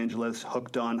Los Angeles,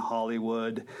 Hooked on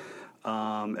Hollywood,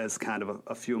 as kind of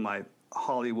a few of my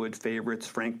Hollywood favorites.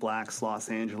 Frank Black's Los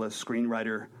Angeles,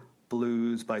 Screenwriter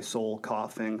Blues by Soul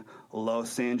Coughing,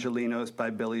 Los Angelinos by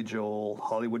Billy Joel,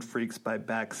 Hollywood Freaks by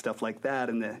Beck, stuff like that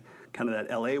in the kind of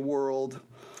that LA world.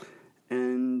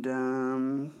 And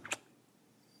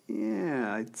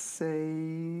I'd say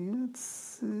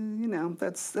it's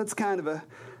that's kind of a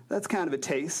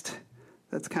taste.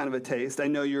 That's kind of a taste. I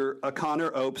know you're a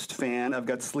Connor Obst fan. I've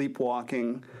got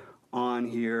Sleepwalking on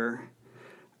here.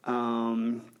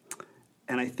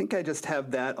 And I think I just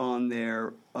have that on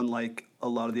there, unlike a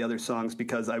lot of the other songs,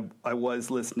 because I was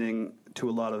listening to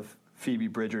a lot of Phoebe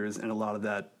Bridgers and a lot of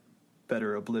that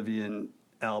Better Oblivion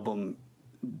album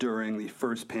during the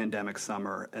first pandemic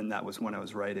summer, and that was when I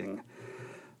was writing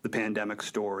the pandemic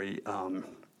story,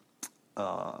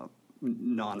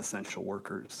 Non-Essential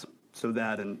Workers. So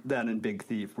that and Big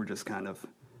Thief were just kind of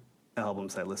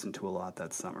albums I listened to a lot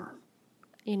that summer.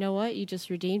 You know what? You just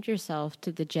redeemed yourself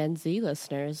to the Gen Z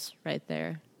listeners right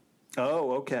there.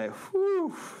 Oh, okay.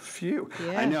 Whew, phew.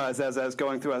 Yeah. I know. As I was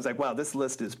going through, I was like, wow, this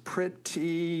list is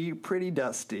pretty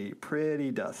dusty.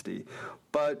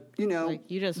 But, like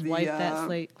you just wiped that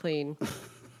slate clean.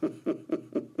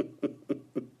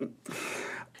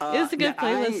 It's a good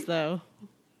playlist, though.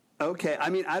 Okay, I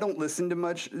mean, I don't listen to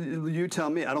much. You tell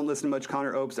me. I don't listen to much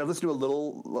Conor Oberst. I listen to a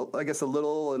little, I guess, a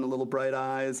little Bright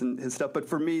Eyes and his stuff. But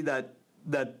for me, that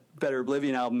Better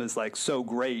Oblivion album is like so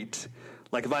great.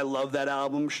 Like, if I love that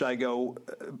album, should I go?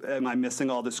 Am I missing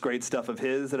all this great stuff of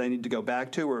his that I need to go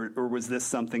back to, or was this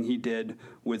something he did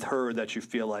with her that you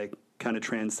feel like kind of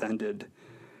transcended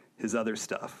his other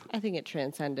stuff? I think it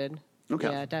transcended. Okay.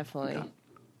 Yeah, definitely. Okay.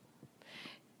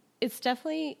 It's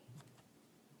definitely.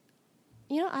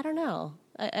 I don't know.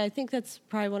 I think that's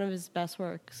probably one of his best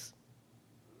works.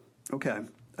 Okay.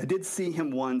 I did see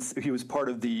him once. He was part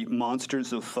of the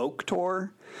Monsters of Folk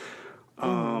tour.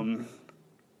 And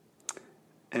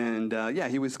yeah,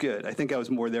 he was good. I think I was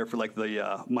more there for like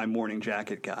the My Morning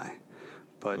Jacket guy.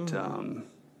 But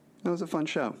it was a fun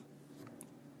show.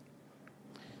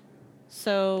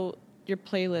 So your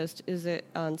playlist, is it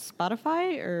on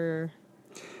Spotify or?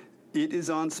 It is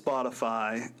on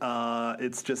Spotify.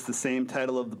 It's just the same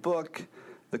title of the book,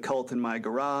 The Cult in My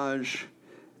Garage.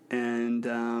 And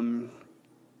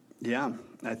yeah,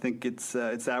 I think it's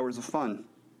hours of fun.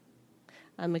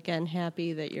 I'm again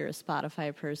happy that you're a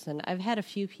Spotify person. I've had a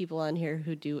few people on here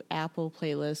who do Apple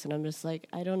playlists, and I'm just like,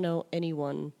 I don't know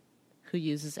anyone who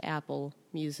uses Apple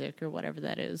Music or whatever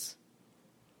that is.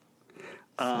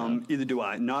 Either do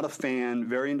I. Not a fan.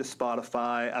 Very into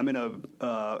Spotify. I'm in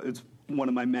it's one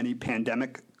of my many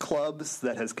pandemic clubs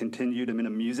that has continued. I'm in a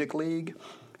music league,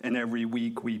 and every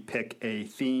week we pick a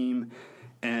theme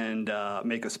and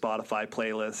make a Spotify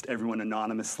playlist. Everyone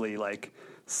anonymously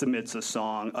submits a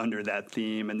song under that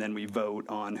theme, and then we vote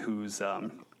on whose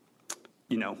song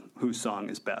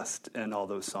is best. And all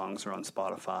those songs are on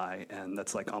Spotify, and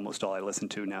that's like almost all I listen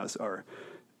to now is our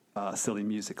Silly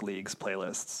Music League's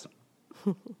playlists.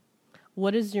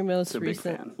 What is your most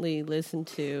recently listened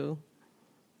to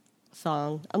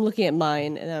song? I'm looking at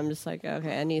mine, and I'm just like,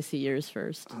 okay, I need to see yours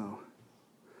first. Oh,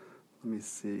 let me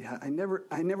see. I never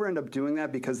end up doing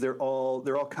that because they're all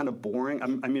kind of boring.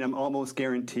 I'm almost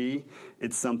guarantee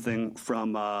it's something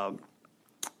from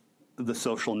the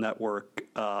Social Network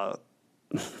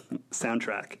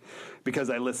soundtrack,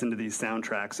 because I listen to these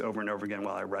soundtracks over and over again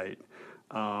while I write.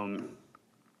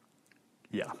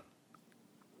 Yeah.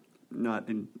 Not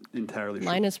entirely sure.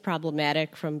 Mine is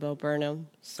Problematic from Bo Burnham,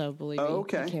 so believe me,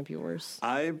 okay. It can't be worse.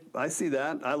 I see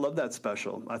that. I love that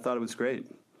special. I thought it was great.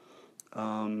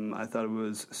 I thought it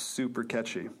was super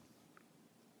catchy.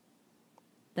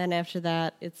 Then after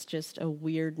that, it's just a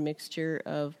weird mixture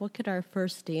of what could our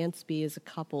first dance be as a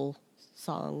couple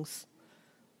songs.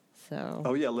 So.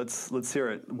 Oh yeah, let's hear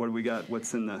it. What do we got?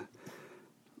 What's in the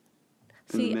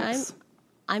mix?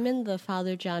 I'm in the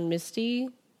Father John Misty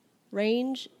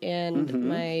range, and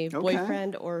my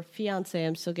boyfriend or fiance,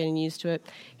 I'm still getting used to it,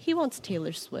 he wants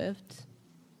Taylor Swift.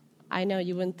 I know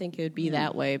you wouldn't think it would be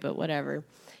that way, but whatever.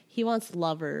 He wants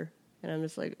Lover, and I'm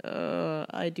just like,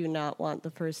 I do not want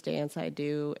the first dance I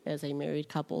do as a married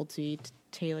couple to be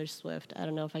Taylor Swift. I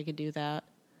don't know if I could do that.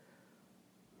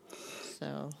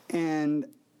 So. And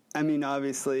I mean,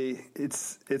 obviously,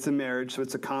 it's a marriage, so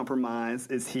it's a compromise.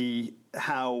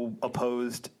 How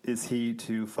opposed is he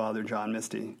to Father John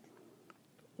Misty?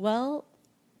 Well,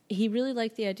 he really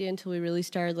liked the idea until we really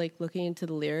started looking into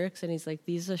the lyrics, and he's like,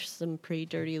 these are some pretty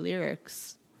dirty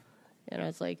lyrics. And I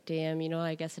was like, damn,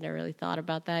 I guess I never really thought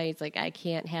about that. He's like, I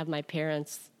can't have my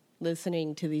parents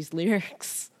listening to these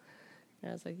lyrics.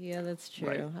 And I was like, yeah, that's true.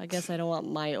 Right. I guess I don't want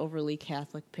my overly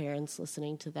Catholic parents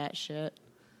listening to that shit.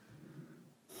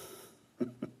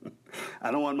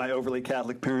 I don't want my overly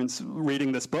Catholic parents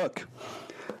reading this book.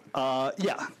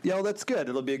 Yeah, well, that's good.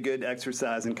 It'll be a good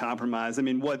exercise in compromise. I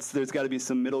mean, there's got to be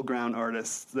some middle ground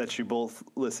artists that you both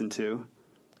listen to.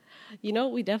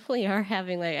 We definitely are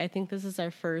having, I think this is our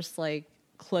first,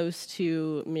 close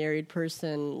to married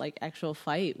person, actual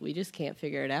fight. We just can't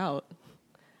figure it out.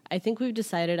 I think we've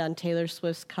decided on Taylor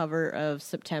Swift's cover of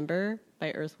September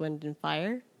by Earth, Wind, and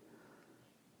Fire.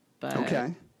 But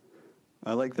okay.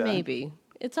 I like that. Maybe.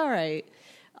 It's all right.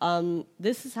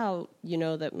 This is how you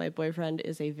know that my boyfriend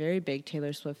is a very big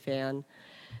Taylor Swift fan.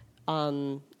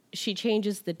 She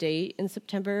changes the date in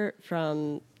September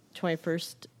from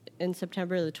 21st in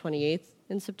September to the 28th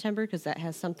in September because that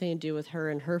has something to do with her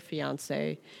and her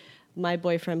fiancé. My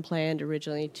boyfriend planned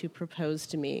originally to propose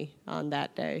to me on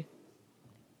that day.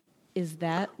 Is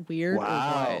that weird or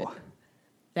what?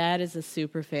 That is a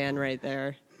super fan right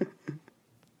there.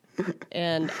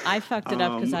 And I fucked it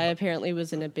up because I apparently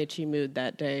was in a bitchy mood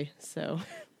that day, so.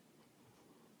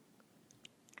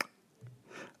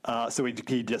 So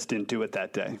he just didn't do it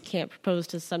that day. Can't propose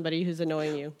to somebody who's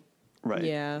annoying you. Right.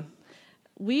 Yeah.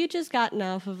 We had just gotten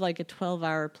off of a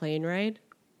 12-hour plane ride.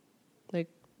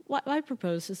 why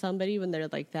propose to somebody when they're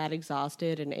like that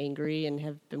exhausted and angry and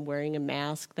have been wearing a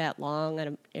mask that long on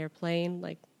an airplane?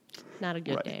 Like, not a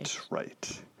good day.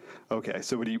 Right. Okay,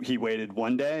 so he waited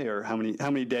one day, or how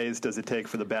many days does it take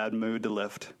for the bad mood to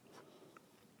lift?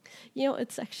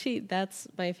 It's actually, that's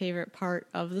my favorite part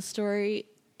of the story.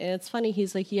 And it's funny,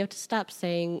 he's like, you have to stop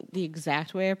saying the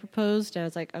exact way I proposed. And I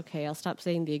was like, okay, I'll stop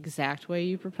saying the exact way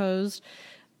you proposed.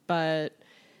 But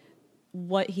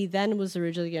what he then was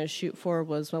originally going to shoot for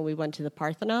was when we went to the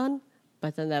Parthenon.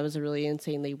 But then that was a really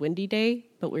insanely windy day,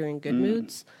 but we were in good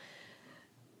moods.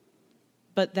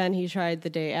 But then he tried the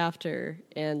day after,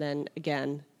 and then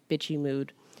again, bitchy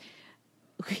mood.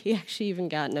 We actually even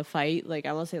got in a fight, like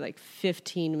I want to say like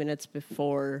 15 minutes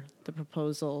before the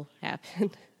proposal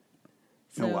happened.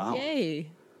 So, oh, wow. Yay.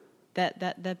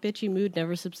 That bitchy mood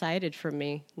never subsided from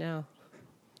me, no.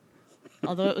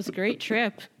 Although it was a great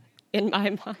trip in my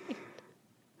mind.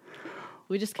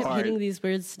 We just kept hitting these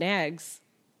weird snags.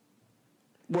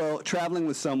 Well, traveling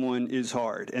with someone is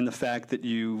hard, and the fact that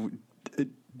you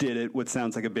did it, what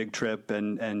sounds like a big trip,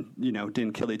 and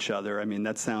didn't kill each other, I mean,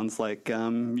 that sounds like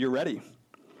you're ready,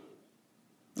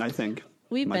 I think.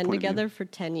 We've been together for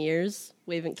 10 years.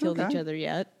 We haven't killed each other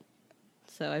yet.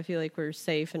 So I feel like we're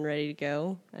safe and ready to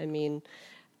go. I mean,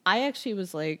 I actually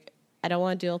was like, I don't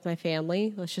want to deal with my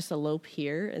family. Let's just elope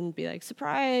here and be like,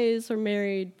 surprise, we're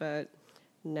married. But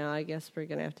no, I guess we're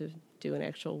going to have to do an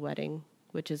actual wedding,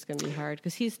 which is going to be hard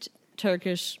because he's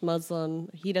Turkish, Muslim.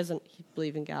 He doesn't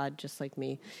believe in God just like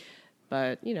me.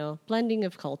 But, blending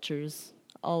of cultures,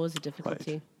 always a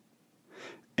difficulty. Right.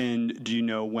 And do you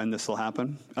know when this will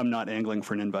happen? I'm not angling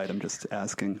for an invite. I'm just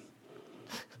asking.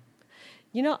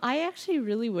 I actually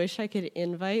really wish I could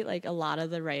invite like a lot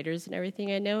of the writers and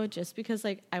everything I know, just because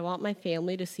like I want my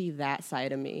family to see that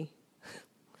side of me.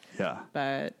 Yeah.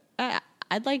 But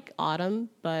I'd like autumn,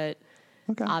 but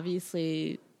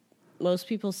obviously most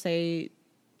people say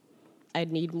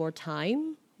I'd need more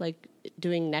time. Like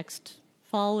doing next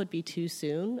fall would be too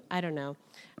soon. I don't know.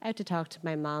 I have to talk to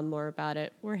my mom more about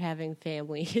it. We're having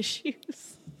family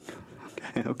issues.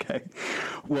 Okay.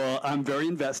 Well, I'm very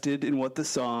invested in what the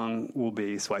song will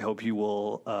be, so I hope you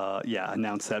will,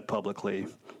 announce that publicly.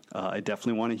 I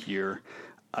definitely want to hear.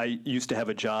 I used to have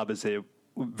a job as a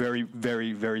very,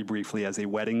 very, very briefly as a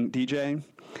wedding DJ,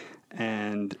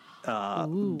 and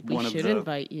we should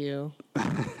invite you.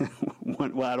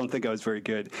 Well, I don't think I was very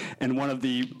good. And one of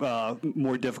the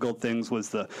more difficult things was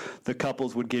the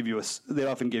couples would give you they'd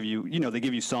often give you, they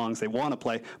give you songs they want to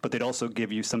play, but they'd also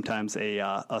give you sometimes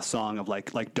a song of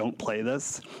like don't play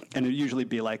this. And it'd usually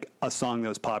be like a song that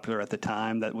was popular at the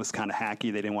time that was kind of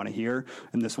hacky, they didn't want to hear.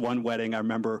 And this one wedding, I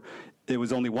remember there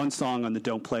was only one song on the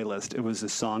don't play list. It was the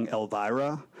song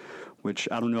Elvira, which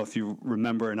I don't know if you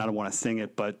remember, and I don't want to sing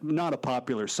it, but not a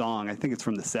popular song. I think it's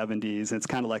from the 70s, and it's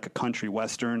kind of like a country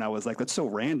western. I was like, that's so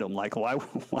random. Like, why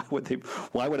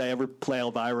would I ever play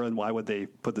Elvira, and why would they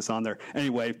put this on there?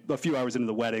 Anyway, a few hours into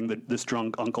the wedding, this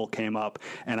drunk uncle came up,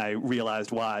 and I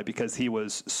realized why, because he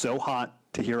was so hot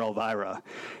to hear Elvira,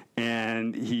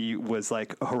 and he was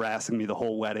like harassing me the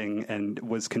whole wedding and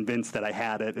was convinced that I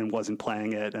had it and wasn't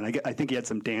playing it. And I think he had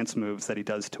some dance moves that he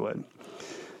does to it.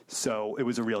 So it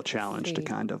was a real challenge to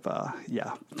kind of,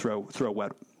 throw a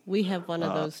wet. We have one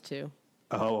of those too.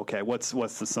 Oh, okay. What's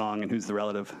the song and who's the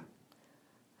relative?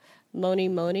 Moni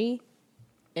Moni,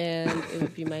 and it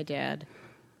would be my dad.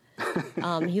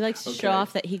 He likes to show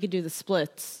off that he could do the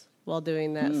splits while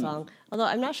doing that song. Although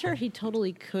I'm not sure he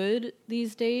totally could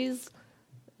these days.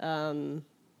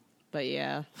 But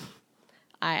yeah,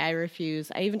 I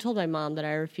refuse. I even told my mom that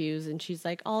I refuse, and she's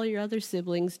like, all your other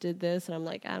siblings did this, and I'm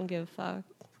like, I don't give a fuck.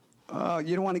 Oh,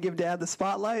 you don't want to give Dad the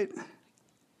spotlight?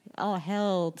 Oh,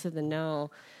 hell to the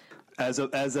no. As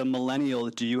a millennial,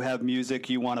 do you have music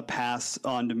you want to pass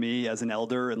on to me as an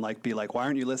elder and like be like, why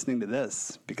aren't you listening to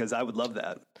this? Because I would love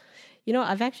that.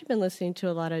 I've actually been listening to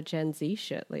a lot of Gen Z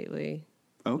shit lately.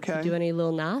 Okay. You do any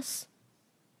Lil Nas?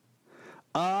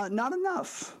 Not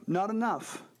enough.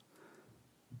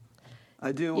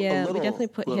 I do a little. Yeah, we definitely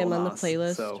put him on the Nas,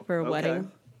 playlist for a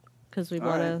wedding because we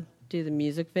want to do the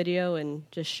music video and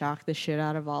just shock the shit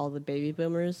out of all the baby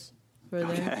boomers who are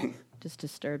there. Okay. Just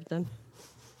disturb them.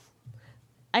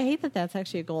 I hate that that's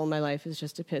actually a goal in my life, is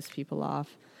just to piss people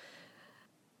off.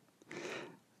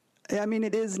 I mean,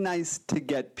 it is nice to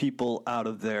get people out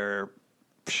of their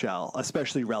shell,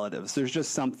 especially relatives. There's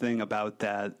just something about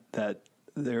that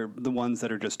they're the ones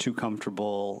that are just too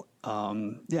comfortable.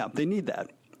 They need that.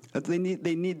 They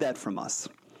need that from us.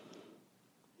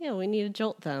 Yeah, we need to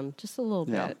jolt them just a little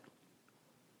bit.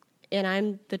 And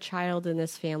I'm the child in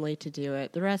this family to do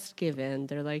it. The rest give in.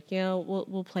 They're like,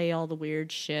 we'll play all the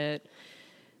weird shit.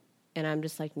 And I'm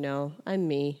just like, no, I'm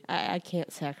me. I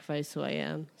can't sacrifice who I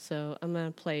am. So I'm going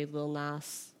to play Lil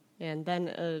Nas. And then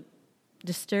a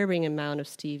disturbing amount of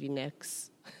Stevie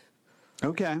Nicks.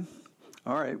 Okay.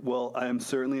 All right. Well, I am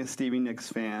certainly a Stevie Nicks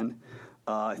fan.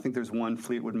 I think there's one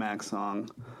Fleetwood Mac song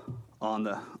on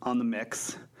the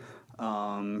mix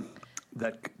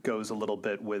that goes a little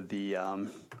bit with the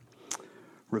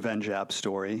Revenge App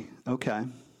story. Okay.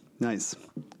 Nice.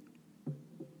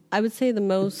 I would say the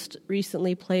most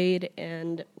recently played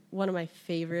and one of my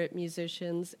favorite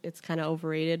musicians, it's kind of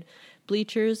overrated,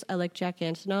 Bleachers. I like Jack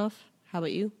Antonoff. How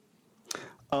about you?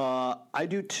 I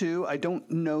do too. I don't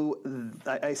know.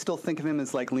 I still think of him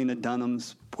as like Lena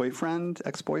Dunham's boyfriend,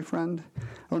 ex-boyfriend. I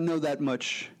don't know that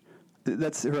much.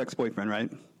 That's her ex-boyfriend,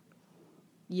 right?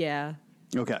 Yeah.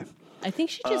 Okay. I think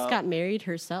she just got married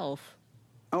herself.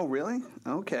 Oh, really?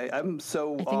 Okay. I'm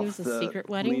so I think off it was a the secret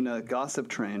wedding. Lena gossip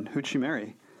train. Who'd she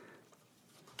marry?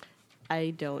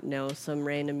 I don't know. Some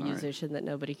random musician that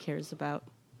nobody cares about.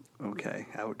 Okay.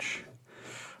 Ouch.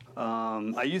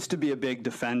 I used to be a big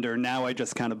defender. Now I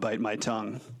just kind of bite my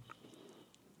tongue.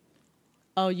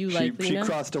 Oh, you like Lena? She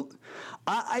crossed a...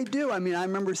 I do. I mean, I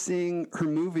remember seeing her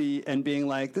movie and being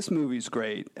like, this movie's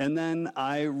great. And then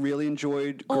I really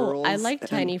enjoyed Girls. Oh, I like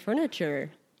Tiny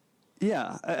Furniture.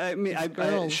 Yeah. I mean,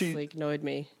 Girls she like annoyed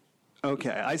me.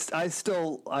 Okay. I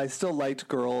still liked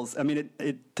Girls. I mean,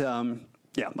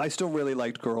 yeah, I still really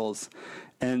liked Girls.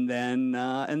 And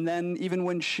then even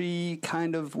when she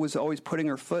kind of was always putting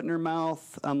her foot in her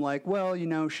mouth, I'm like, well,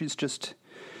 she's just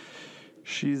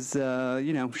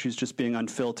being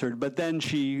unfiltered. But then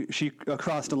she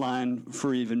crossed a line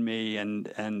for even me,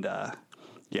 and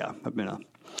yeah, I've been a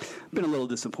little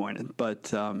disappointed.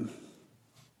 But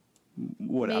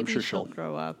Maybe I'm sure she'll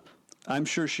grow up. I'm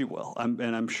sure she will.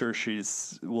 I'm sure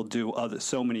will do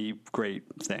so many great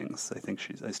things.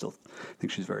 I still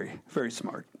think she's very, very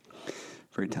smart,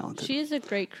 very talented. She is a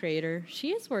great creator.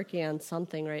 She is working on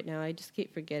something right now. I just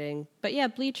keep forgetting. But yeah,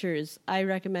 Bleachers. I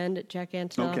recommend. Jack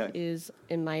Antonoff is,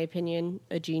 in my opinion,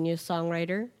 a genius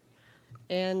songwriter.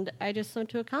 And I just went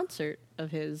to a concert of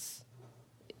his.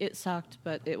 It sucked,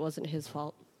 but it wasn't his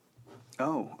fault.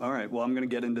 Oh, all right. Well, I'm going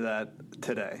to get into that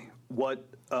today. Why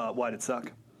did it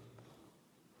suck?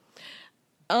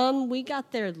 We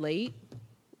got there late,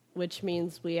 which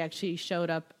means we actually showed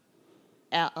up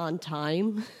on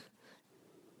time.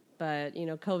 But,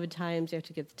 COVID times, you have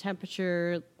to get the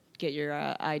temperature, get your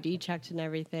ID checked and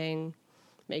everything,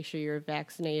 make sure you're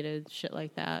vaccinated, shit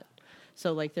like that.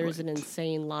 So, there's an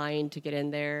insane line to get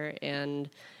in there. And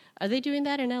are they doing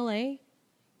that in L.A.?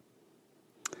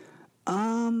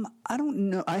 I don't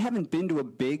know. I haven't been to a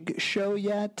big show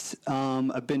yet.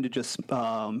 I've been to just,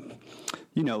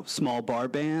 small bar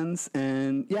bands.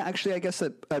 And yeah, actually, I guess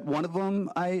at one of them,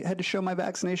 I had to show my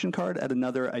vaccination card. At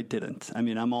another, I didn't. I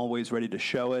mean, I'm always ready to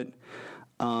show it.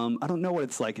 I don't know what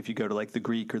it's like if you go to the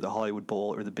Greek or the Hollywood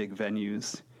Bowl or the big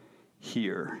venues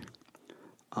here.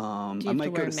 I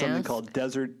might go to something called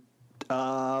Desert.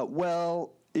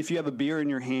 Well, if you have a beer in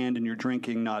your hand and you're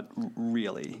drinking, not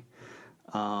really.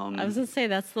 I was going to say,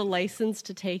 that's the license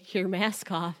to take your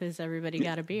mask off is everybody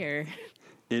got a beer.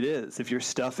 It is. If you're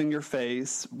stuffing your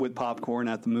face with popcorn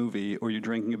at the movie or you're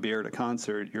drinking a beer at a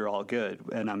concert, you're all good.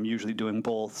 And I'm usually doing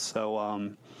both.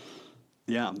 So,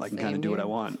 yeah, I can kind of do what I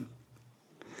want.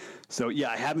 So, yeah,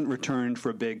 I haven't returned for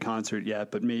a big concert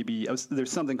yet, but maybe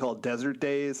there's something called Desert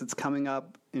Days that's coming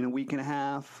up in a week and a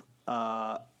half.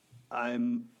 I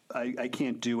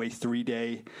can't do a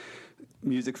 3-day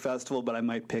music festival, but I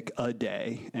might pick a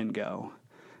day and go.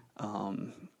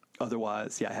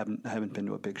 Otherwise, yeah, I haven't been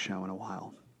to a big show in a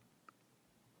while.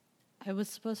 I was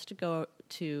supposed to go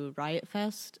to Riot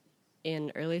Fest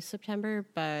in early September,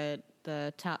 but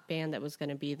the top band that was going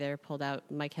to be there pulled out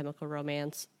My Chemical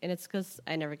Romance, and it's because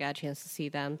I never got a chance to see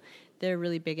them. They're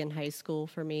really big in high school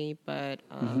for me, but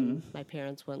my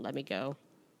parents wouldn't let me go.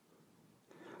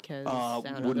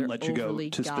 Wouldn't let you go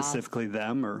to specifically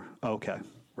them, or okay,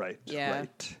 right? Yeah.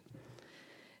 Right.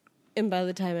 And by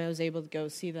the time I was able to go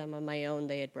see them on my own,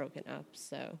 they had broken up.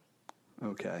 So.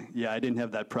 Okay. Yeah, I didn't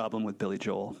have that problem with Billy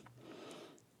Joel.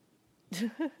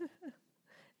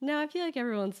 No, I feel like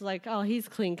everyone's like, "Oh, he's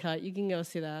clean cut. You can go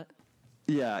see that."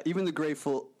 Yeah, even the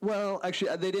Grateful. Well,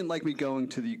 actually, they didn't like me going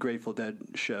to the Grateful Dead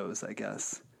shows. I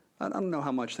guess I don't know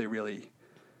how much they really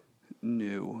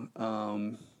knew.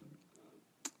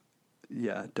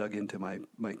 Yeah, dug into my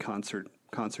concert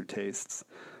tastes.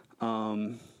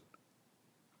 But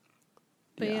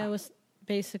yeah, it was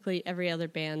basically every other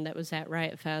band that was at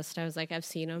Riot Fest. I was like, I've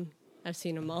seen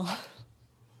them all.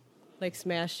 Like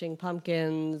Smashing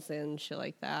Pumpkins and shit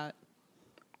like that.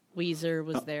 Weezer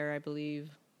was there, I believe.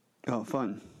 Oh,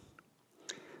 fun.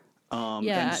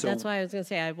 Yeah, that's why I was going to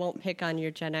say I won't pick on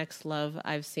your Gen X love.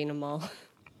 I've seen them all.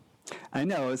 I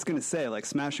know. I was going to say, like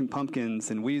Smashing Pumpkins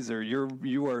and Weezer,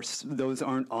 those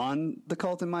aren't on the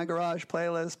Cult in My Garage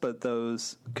playlist, but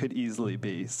those could easily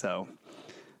be. So,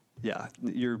 yeah,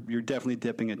 you're definitely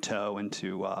dipping a toe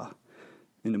into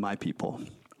my people.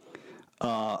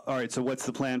 All right. So, what's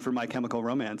the plan for My Chemical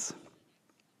Romance?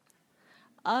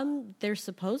 They're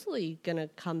supposedly gonna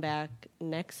come back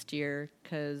next year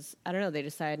because I don't know. They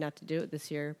decided not to do it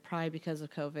this year, probably because of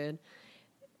COVID.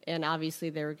 And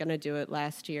obviously, they were gonna do it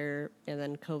last year, and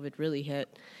then COVID really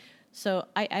hit. So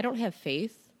I don't have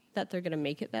faith that they're gonna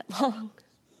make it that long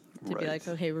to be like,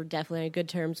 okay, we're definitely on good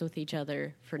terms with each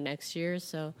other for next year.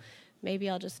 So maybe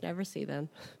I'll just never see them.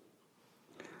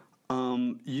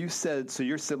 You said so.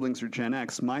 Your siblings are Gen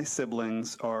X. My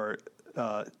siblings are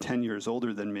 10 years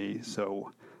older than me,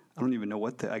 so I don't even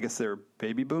know I guess they're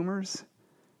baby boomers.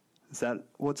 Is that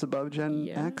what's above Gen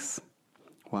X?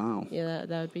 Wow. Yeah,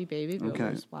 that would be baby boomers.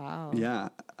 Okay. Wow. Yeah.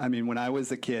 I mean, when I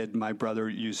was a kid, my brother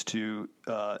used to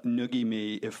noogie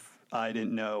me if I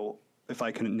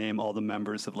couldn't name all the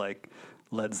members of like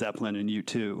Led Zeppelin and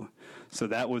U2. So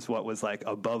that was what was like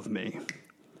above me.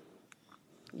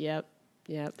 Yep.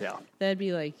 Yeah. That'd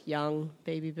be like young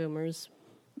baby boomers.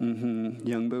 Mm-hmm.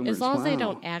 Young boomers. As long as they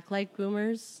don't act like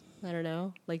boomers. I don't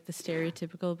know. Like the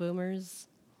stereotypical boomers.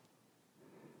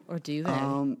 Or do they?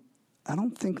 I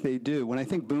don't think they do. When I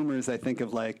think boomers, I think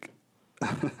of like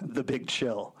the Big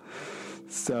Chill.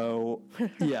 So,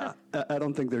 yeah, I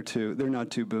don't think they're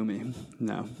not too boomy.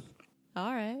 No.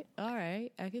 All right.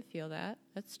 I can feel that.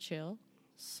 That's chill.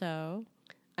 So,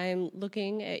 I'm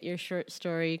looking at your short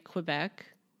story, Quebec,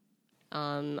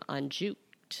 on Juked.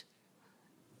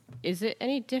 Is it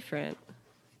any different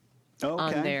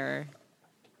on there?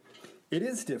 It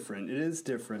is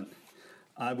different.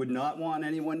 I would not want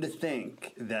anyone to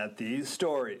think that these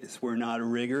stories were not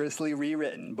rigorously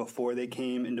rewritten before they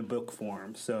came into book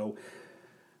form. So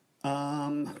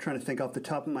I'm trying to think off the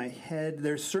top of my head.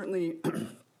 There's certainly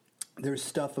there's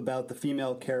stuff about the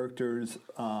female character's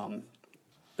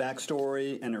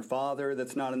backstory and her father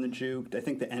that's not in the Juked. I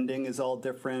think the ending is all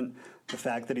different. The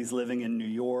fact that he's living in New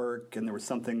York, and there was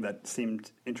something that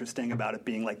seemed interesting about it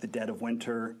being like the dead of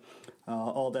winter.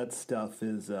 All that stuff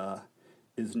is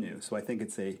new. So I think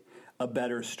it's a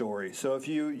better story. So if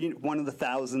you one of the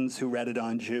thousands who read it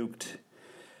on Juked,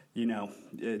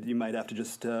 you might have to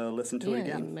just listen to it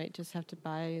again. You might just have to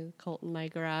buy Cult in My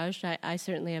Garage. I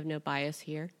certainly have no bias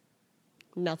here.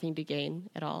 Nothing to gain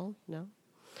at all, no.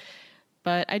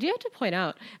 But I do have to point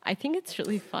out, I think it's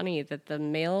really funny that the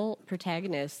male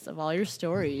protagonists of all your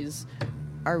stories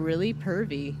are really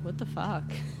pervy. What the fuck?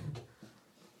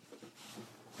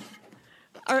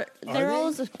 They're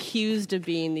always accused of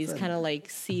being these kind of like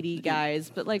seedy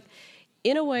guys, but like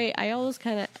in a way, I always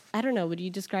kind of, I don't know, would you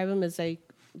describe them as like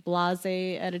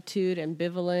blasé attitude,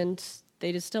 ambivalent?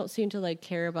 They just don't seem to like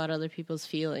care about other people's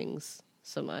feelings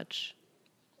so much.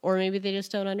 Or maybe they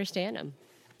just don't understand them.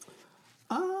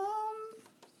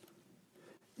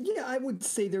 Yeah, I would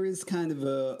say there is kind of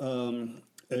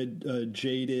a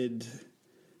jaded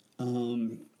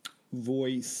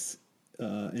voice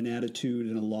and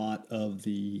attitude in a lot of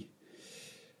the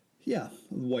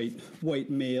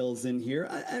white males in here.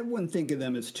 I wouldn't think of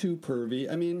them as too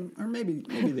pervy. I mean, or maybe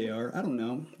they are. I don't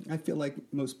know. I feel like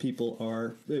most people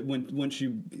are once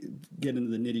you get into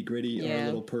the nitty gritty are a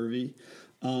little pervy.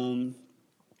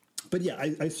 But yeah,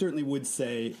 I certainly would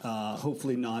say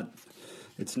hopefully not.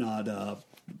 It's not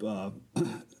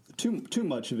too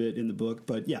much of it in the book,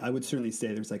 but yeah, I would certainly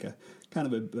say there's like a kind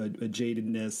of a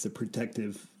jadedness, a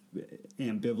protective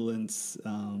ambivalence,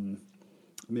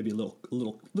 maybe a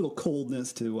little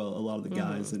coldness to a lot of the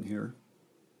guys in here.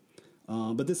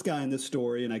 But this guy in this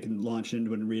story, and I can launch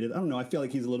into it and read it. I don't know. I feel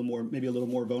like he's maybe a little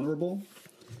more vulnerable.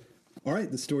 All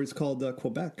right, the story's called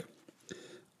Quebec.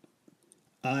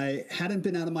 I hadn't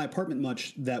been out of my apartment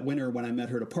much that winter when I met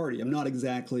her at a party. I'm not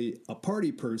exactly a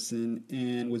party person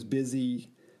and was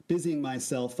busying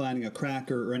myself finding a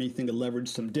cracker or anything to leverage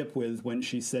some dip with when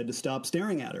she said to stop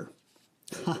staring at her.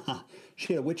 Ha ha,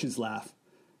 she had a witch's laugh.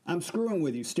 I'm screwing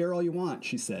with you, stare all you want,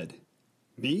 she said.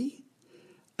 Me?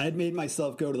 I had made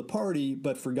myself go to the party,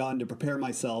 but forgotten to prepare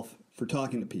myself for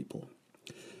talking to people.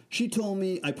 She told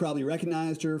me I probably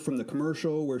recognized her from the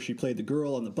commercial where she played the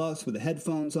girl on the bus with the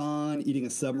headphones on, eating a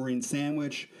submarine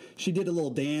sandwich. She did a little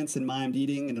dance and mimed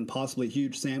eating an impossibly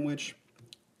huge sandwich.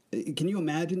 Can you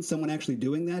imagine someone actually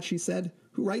doing that, she said?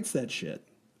 Who writes that shit?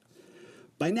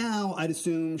 By now, I'd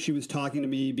assume she was talking to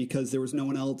me because there was no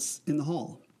one else in the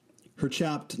hall. Her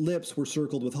chapped lips were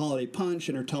circled with holiday punch,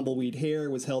 and her tumbleweed hair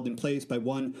was held in place by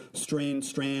one strained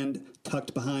strand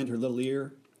tucked behind her little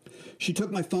ear. She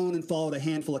took my phone and followed a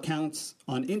handful of accounts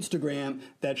on Instagram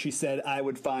that she said I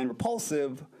would find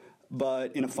repulsive,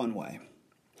 but in a fun way.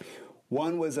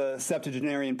 One was a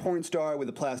septuagenarian porn star with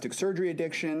a plastic surgery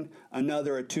addiction,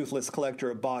 another a toothless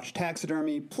collector of botched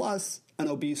taxidermy, plus an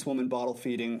obese woman bottle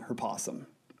feeding her possum.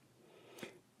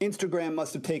 Instagram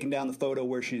must have taken down the photo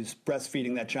where she's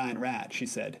breastfeeding that giant rat, she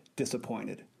said,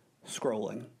 disappointed,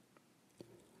 scrolling.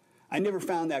 I never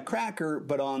found that cracker,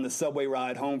 but on the subway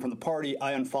ride home from the party,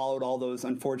 I unfollowed all those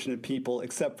unfortunate people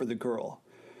except for the girl.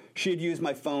 She had used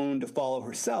my phone to follow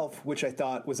herself, which I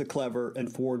thought was a clever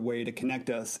and forward way to connect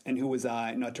us, and who was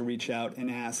I not to reach out and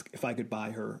ask if I could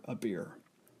buy her a beer.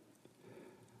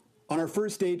 On our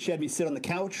first date, she had me sit on the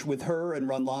couch with her and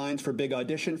run lines for a big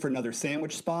audition for another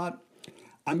sandwich spot.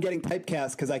 I'm getting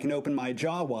typecast because I can open my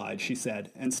jaw wide, she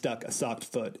said, and stuck a socked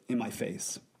foot in my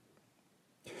face.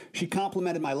 She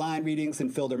complimented my line readings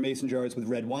and filled her mason jars with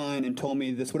red wine and told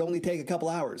me this would only take a couple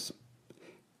hours.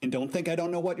 And don't think I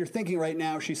don't know what you're thinking right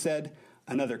now, she said.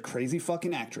 Another crazy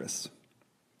fucking actress.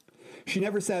 She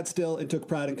never sat still and took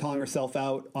pride in calling herself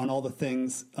out on all the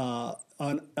things,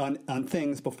 on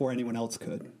things before anyone else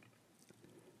could.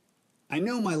 I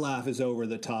know my laugh is over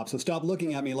the top, so stop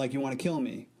looking at me like you want to kill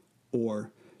me.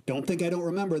 Or, don't think I don't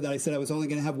remember that I said I was only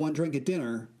going to have one drink at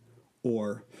dinner.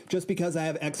 Or, just because I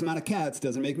have X amount of cats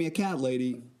doesn't make me a cat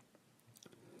lady.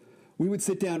 We would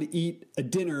sit down to eat a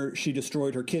dinner she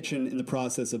destroyed her kitchen in the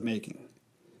process of making.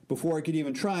 Before I could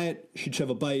even try it, she'd shove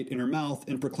a bite in her mouth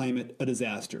and proclaim it a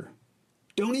disaster.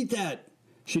 Don't eat that!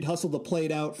 She'd hustle the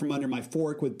plate out from under my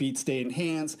fork with beet-stained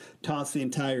hands, toss the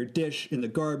entire dish in the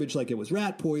garbage like it was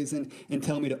rat poison, and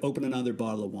tell me to open another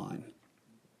bottle of wine.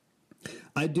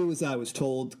 I'd do as I was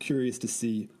told, curious to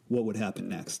see what would happen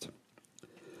next.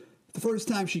 The first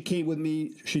time she came with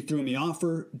me, she threw me off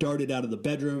her, darted out of the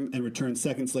bedroom, and returned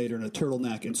seconds later in a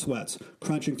turtleneck and sweats,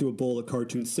 crunching through a bowl of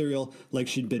cartoon cereal like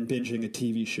she'd been binging a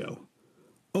TV show.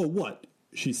 Oh, what?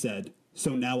 She said.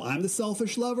 So now I'm the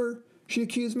selfish lover? She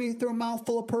accused me through a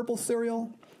mouthful of purple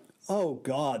cereal. Oh,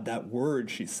 God, that word,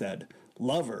 she said.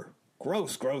 Lover.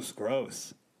 Gross, gross,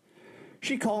 gross.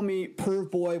 She called me perv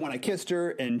boy when I kissed her,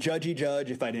 and judgy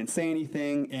judge if I didn't say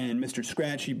anything, and Mr.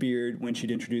 Scratchy Beard when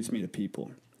she'd introduced me to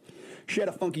people. She had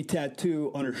a funky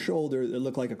tattoo on her shoulder that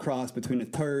looked like a cross between a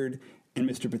turd and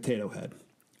Mr. Potato Head.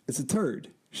 It's a turd,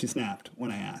 she snapped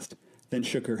when I asked, then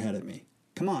shook her head at me.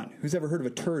 Come on, who's ever heard of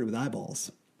a turd with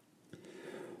eyeballs?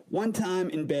 One time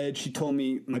in bed, she told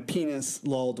me my penis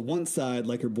lolled to one side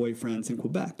like her boyfriend's in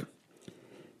Quebec.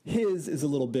 His is a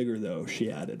little bigger, though,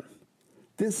 she added.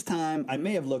 This time, I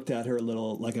may have looked at her a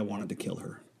little like I wanted to kill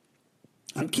her.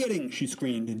 I'm kidding, she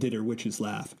screamed and did her witch's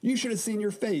laugh. You should have seen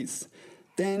your face.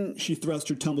 Then she thrust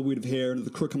her tumbleweed of hair into the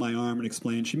crook of my arm and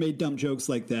explained she made dumb jokes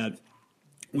like that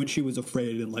when she was afraid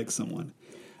I didn't like someone.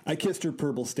 I kissed her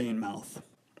purple-stained mouth.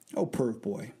 Oh, perv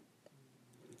boy.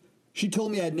 She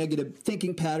told me I had negative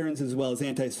thinking patterns as well as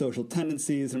antisocial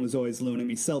tendencies and was always loaning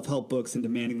me self-help books and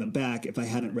demanding them back if I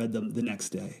hadn't read them the next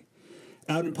day.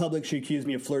 Out in public, she accused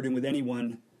me of flirting with any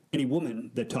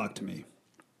woman that talked to me.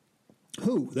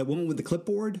 Who? That woman with the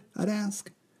clipboard? I'd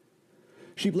ask.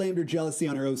 She blamed her jealousy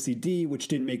on her OCD, which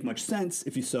didn't make much sense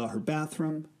if you saw her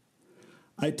bathroom.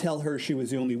 I'd tell her she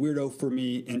was the only weirdo for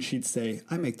me, and she'd say,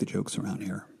 I make the jokes around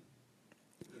here.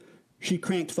 She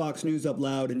cranked Fox News up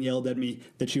loud and yelled at me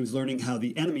that she was learning how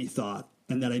the enemy thought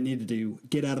and that I needed to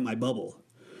get out of my bubble.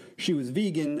 She was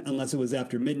vegan unless it was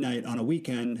after midnight on a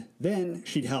weekend. Then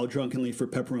she'd howl drunkenly for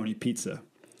pepperoni pizza.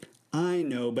 I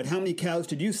know, but how many cows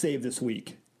did you save this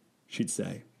week? She'd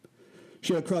say.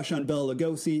 She had a crush on Bela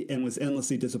Lugosi and was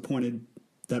endlessly disappointed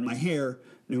that my hair,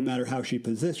 no matter how she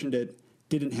positioned it,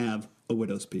 didn't have a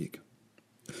widow's peak.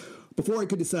 Before I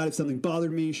could decide if something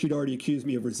bothered me, she'd already accused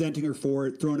me of resenting her for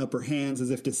it, throwing up her hands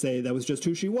as if to say that was just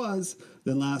who she was,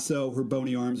 then lasso her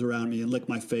bony arms around me and lick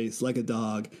my face like a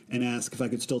dog and ask if I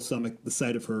could still stomach the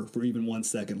sight of her for even 1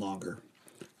 second longer.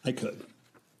 I could.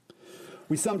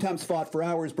 We sometimes fought for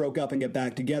hours, broke up, and get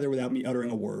back together without me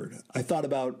uttering a word. I thought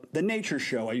about the nature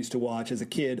show I used to watch as a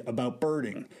kid about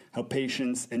birding, how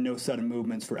patience and no sudden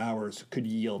movements for hours could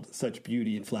yield such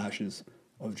beauty and flashes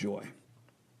of joy.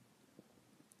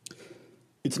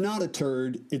 It's not a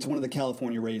turd, it's one of the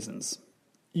California Raisins.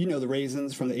 You know the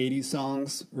Raisins from the 80s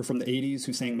songs, or from the 80s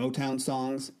who sang Motown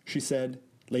songs, she said,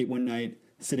 late one night,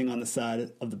 sitting on the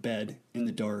side of the bed in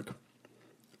the dark.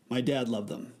 My dad loved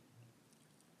them.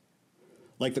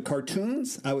 Like the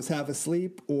cartoons, I was half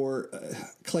asleep, or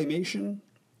claymation.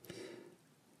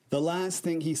 The last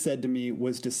thing he said to me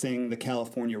was to sing the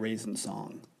California Raisin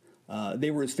song. They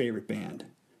were his favorite band.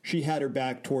 She had her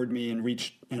back toward me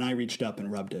and I reached up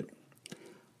and rubbed it.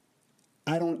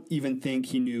 I don't even think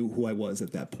he knew who I was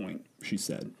at that point, she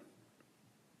said.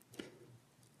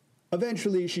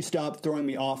 Eventually, she stopped throwing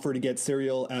me off her to get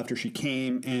cereal after she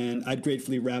came, and I'd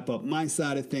gratefully wrap up my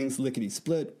side of things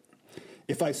lickety-split.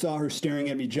 If I saw her staring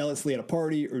at me jealously at a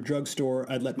party or drugstore,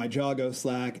 I'd let my jaw go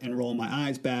slack and roll my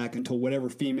eyes back until whatever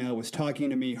female was talking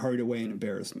to me hurried away in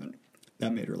embarrassment.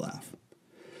 That made her laugh.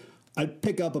 I'd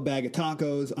pick up a bag of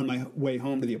tacos on my way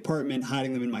home to the apartment,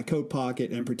 hiding them in my coat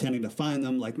pocket and pretending to find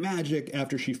them like magic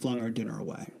after she flung our dinner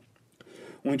away.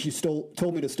 When she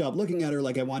told me to stop looking at her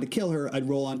like I wanted to kill her, I'd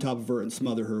roll on top of her and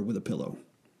smother her with a pillow.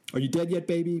 "Are you dead yet,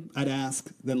 baby?" I'd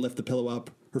ask, then lift the pillow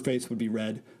up. Her face would be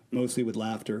red, mostly with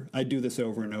laughter. I'd do this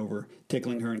over and over,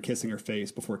 tickling her and kissing her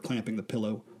face before clamping the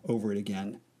pillow over it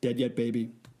again. "Dead yet,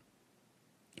 baby?"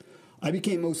 I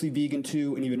became mostly vegan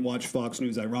too, and even watched Fox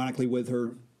News ironically with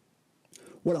her.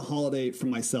 What a holiday for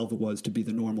myself it was to be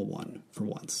the normal one, for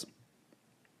once.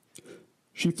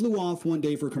 She flew off one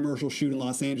day for a commercial shoot in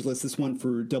Los Angeles, this one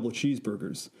for double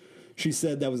cheeseburgers. She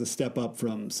said that was a step up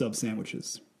from sub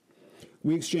sandwiches.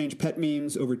 We exchanged pet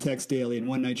memes over text daily, and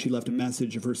one night she left a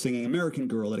message of her singing American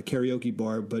Girl at a karaoke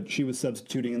bar, but she was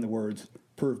substituting in the words,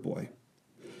 "perv boy."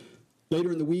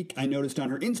 Later in the week, I noticed on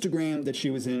her Instagram that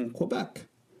she was in Quebec.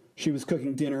 She was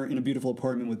cooking dinner in a beautiful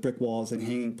apartment with brick walls and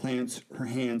hanging plants, her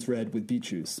hands red with beet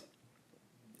juice.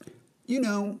 "You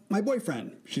know, my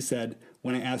boyfriend," she said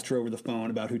when I asked her over the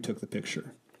phone about who took the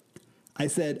picture. I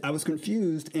said I was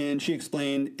confused, and she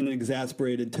explained in an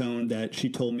exasperated tone that she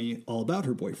told me all about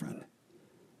her boyfriend.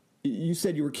 "You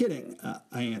said you were kidding,"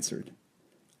 I answered.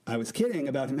 "I was kidding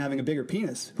about him having a bigger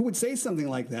penis. Who would say something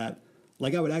like that?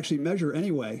 Like I would actually measure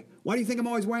anyway. Why do you think I'm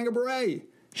always wearing a beret?"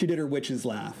 She did her witch's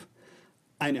laugh.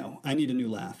 "I know, I need a new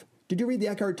laugh. Did you read the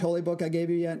Eckhart Tolle book I gave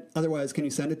you yet? Otherwise, can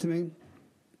you send it to me?"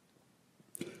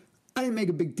 I didn't make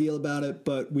a big deal about it,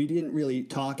 but we didn't really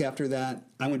talk after that.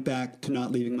 I went back to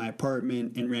not leaving my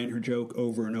apartment and ran her joke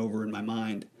over and over in my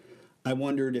mind. I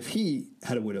wondered if he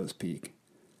had a widow's peak.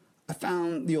 I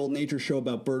found the old nature show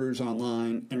about birders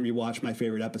online and rewatched my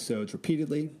favorite episodes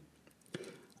repeatedly.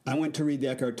 I went to read the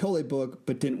Eckhart Tolle book,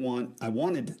 I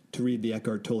wanted to read the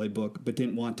Eckhart Tolle book, but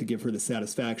didn't want to give her the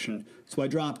satisfaction, so I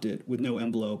dropped it with no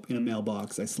envelope in a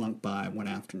mailbox I slunk by one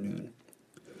afternoon.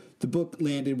 The book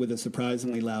landed with a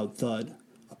surprisingly loud thud.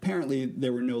 Apparently,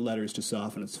 there were no letters to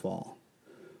soften its fall.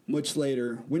 Much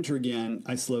later, winter again,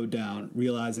 I slowed down,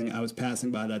 realizing I was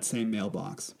passing by that same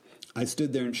mailbox. I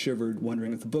stood there and shivered,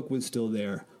 wondering if the book was still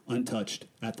there, untouched,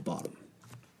 at the bottom.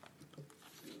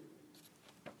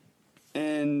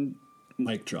 And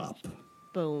mic drop.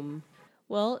 Boom.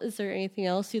 Well, is there anything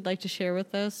else you'd like to share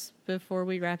with us before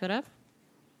we wrap it up?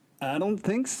 I don't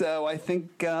think so. I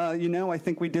think, I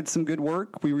think we did some good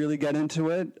work. We really got into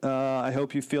it. I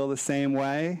hope you feel the same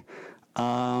way.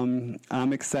 I'm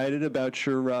excited about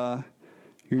your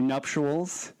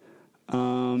nuptials.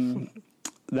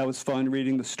 That was fun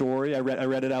reading the story. I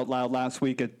read it out loud last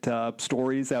week at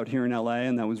Stories out here in LA,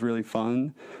 and that was really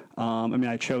fun.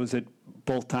 I chose it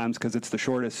both times because it's the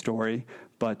shortest story,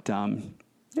 but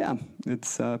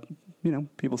it's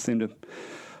people seem to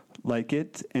like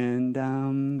it, and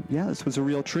this was a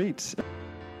real treat.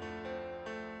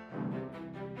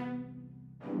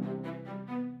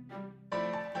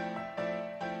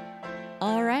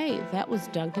 All right, that was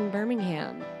Duncan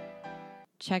Birmingham.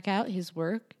 Check out his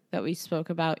work that we spoke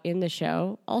about in the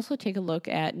show. Also take a look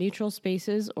at Neutral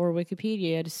Spaces or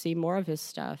Wikipedia to see more of his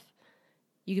stuff.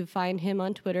 You can find him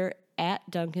on Twitter at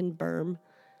Duncan Birm.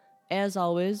 As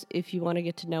always, if you want to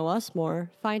get to know us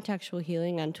more, find Textual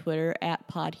Healing on Twitter at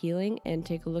PodHealing and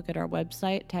take a look at our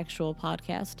website,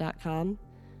 textualpodcast.com.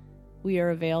 We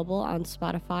are available on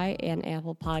Spotify and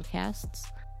Apple Podcasts.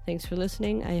 Thanks for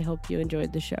listening. I hope you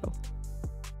enjoyed the show.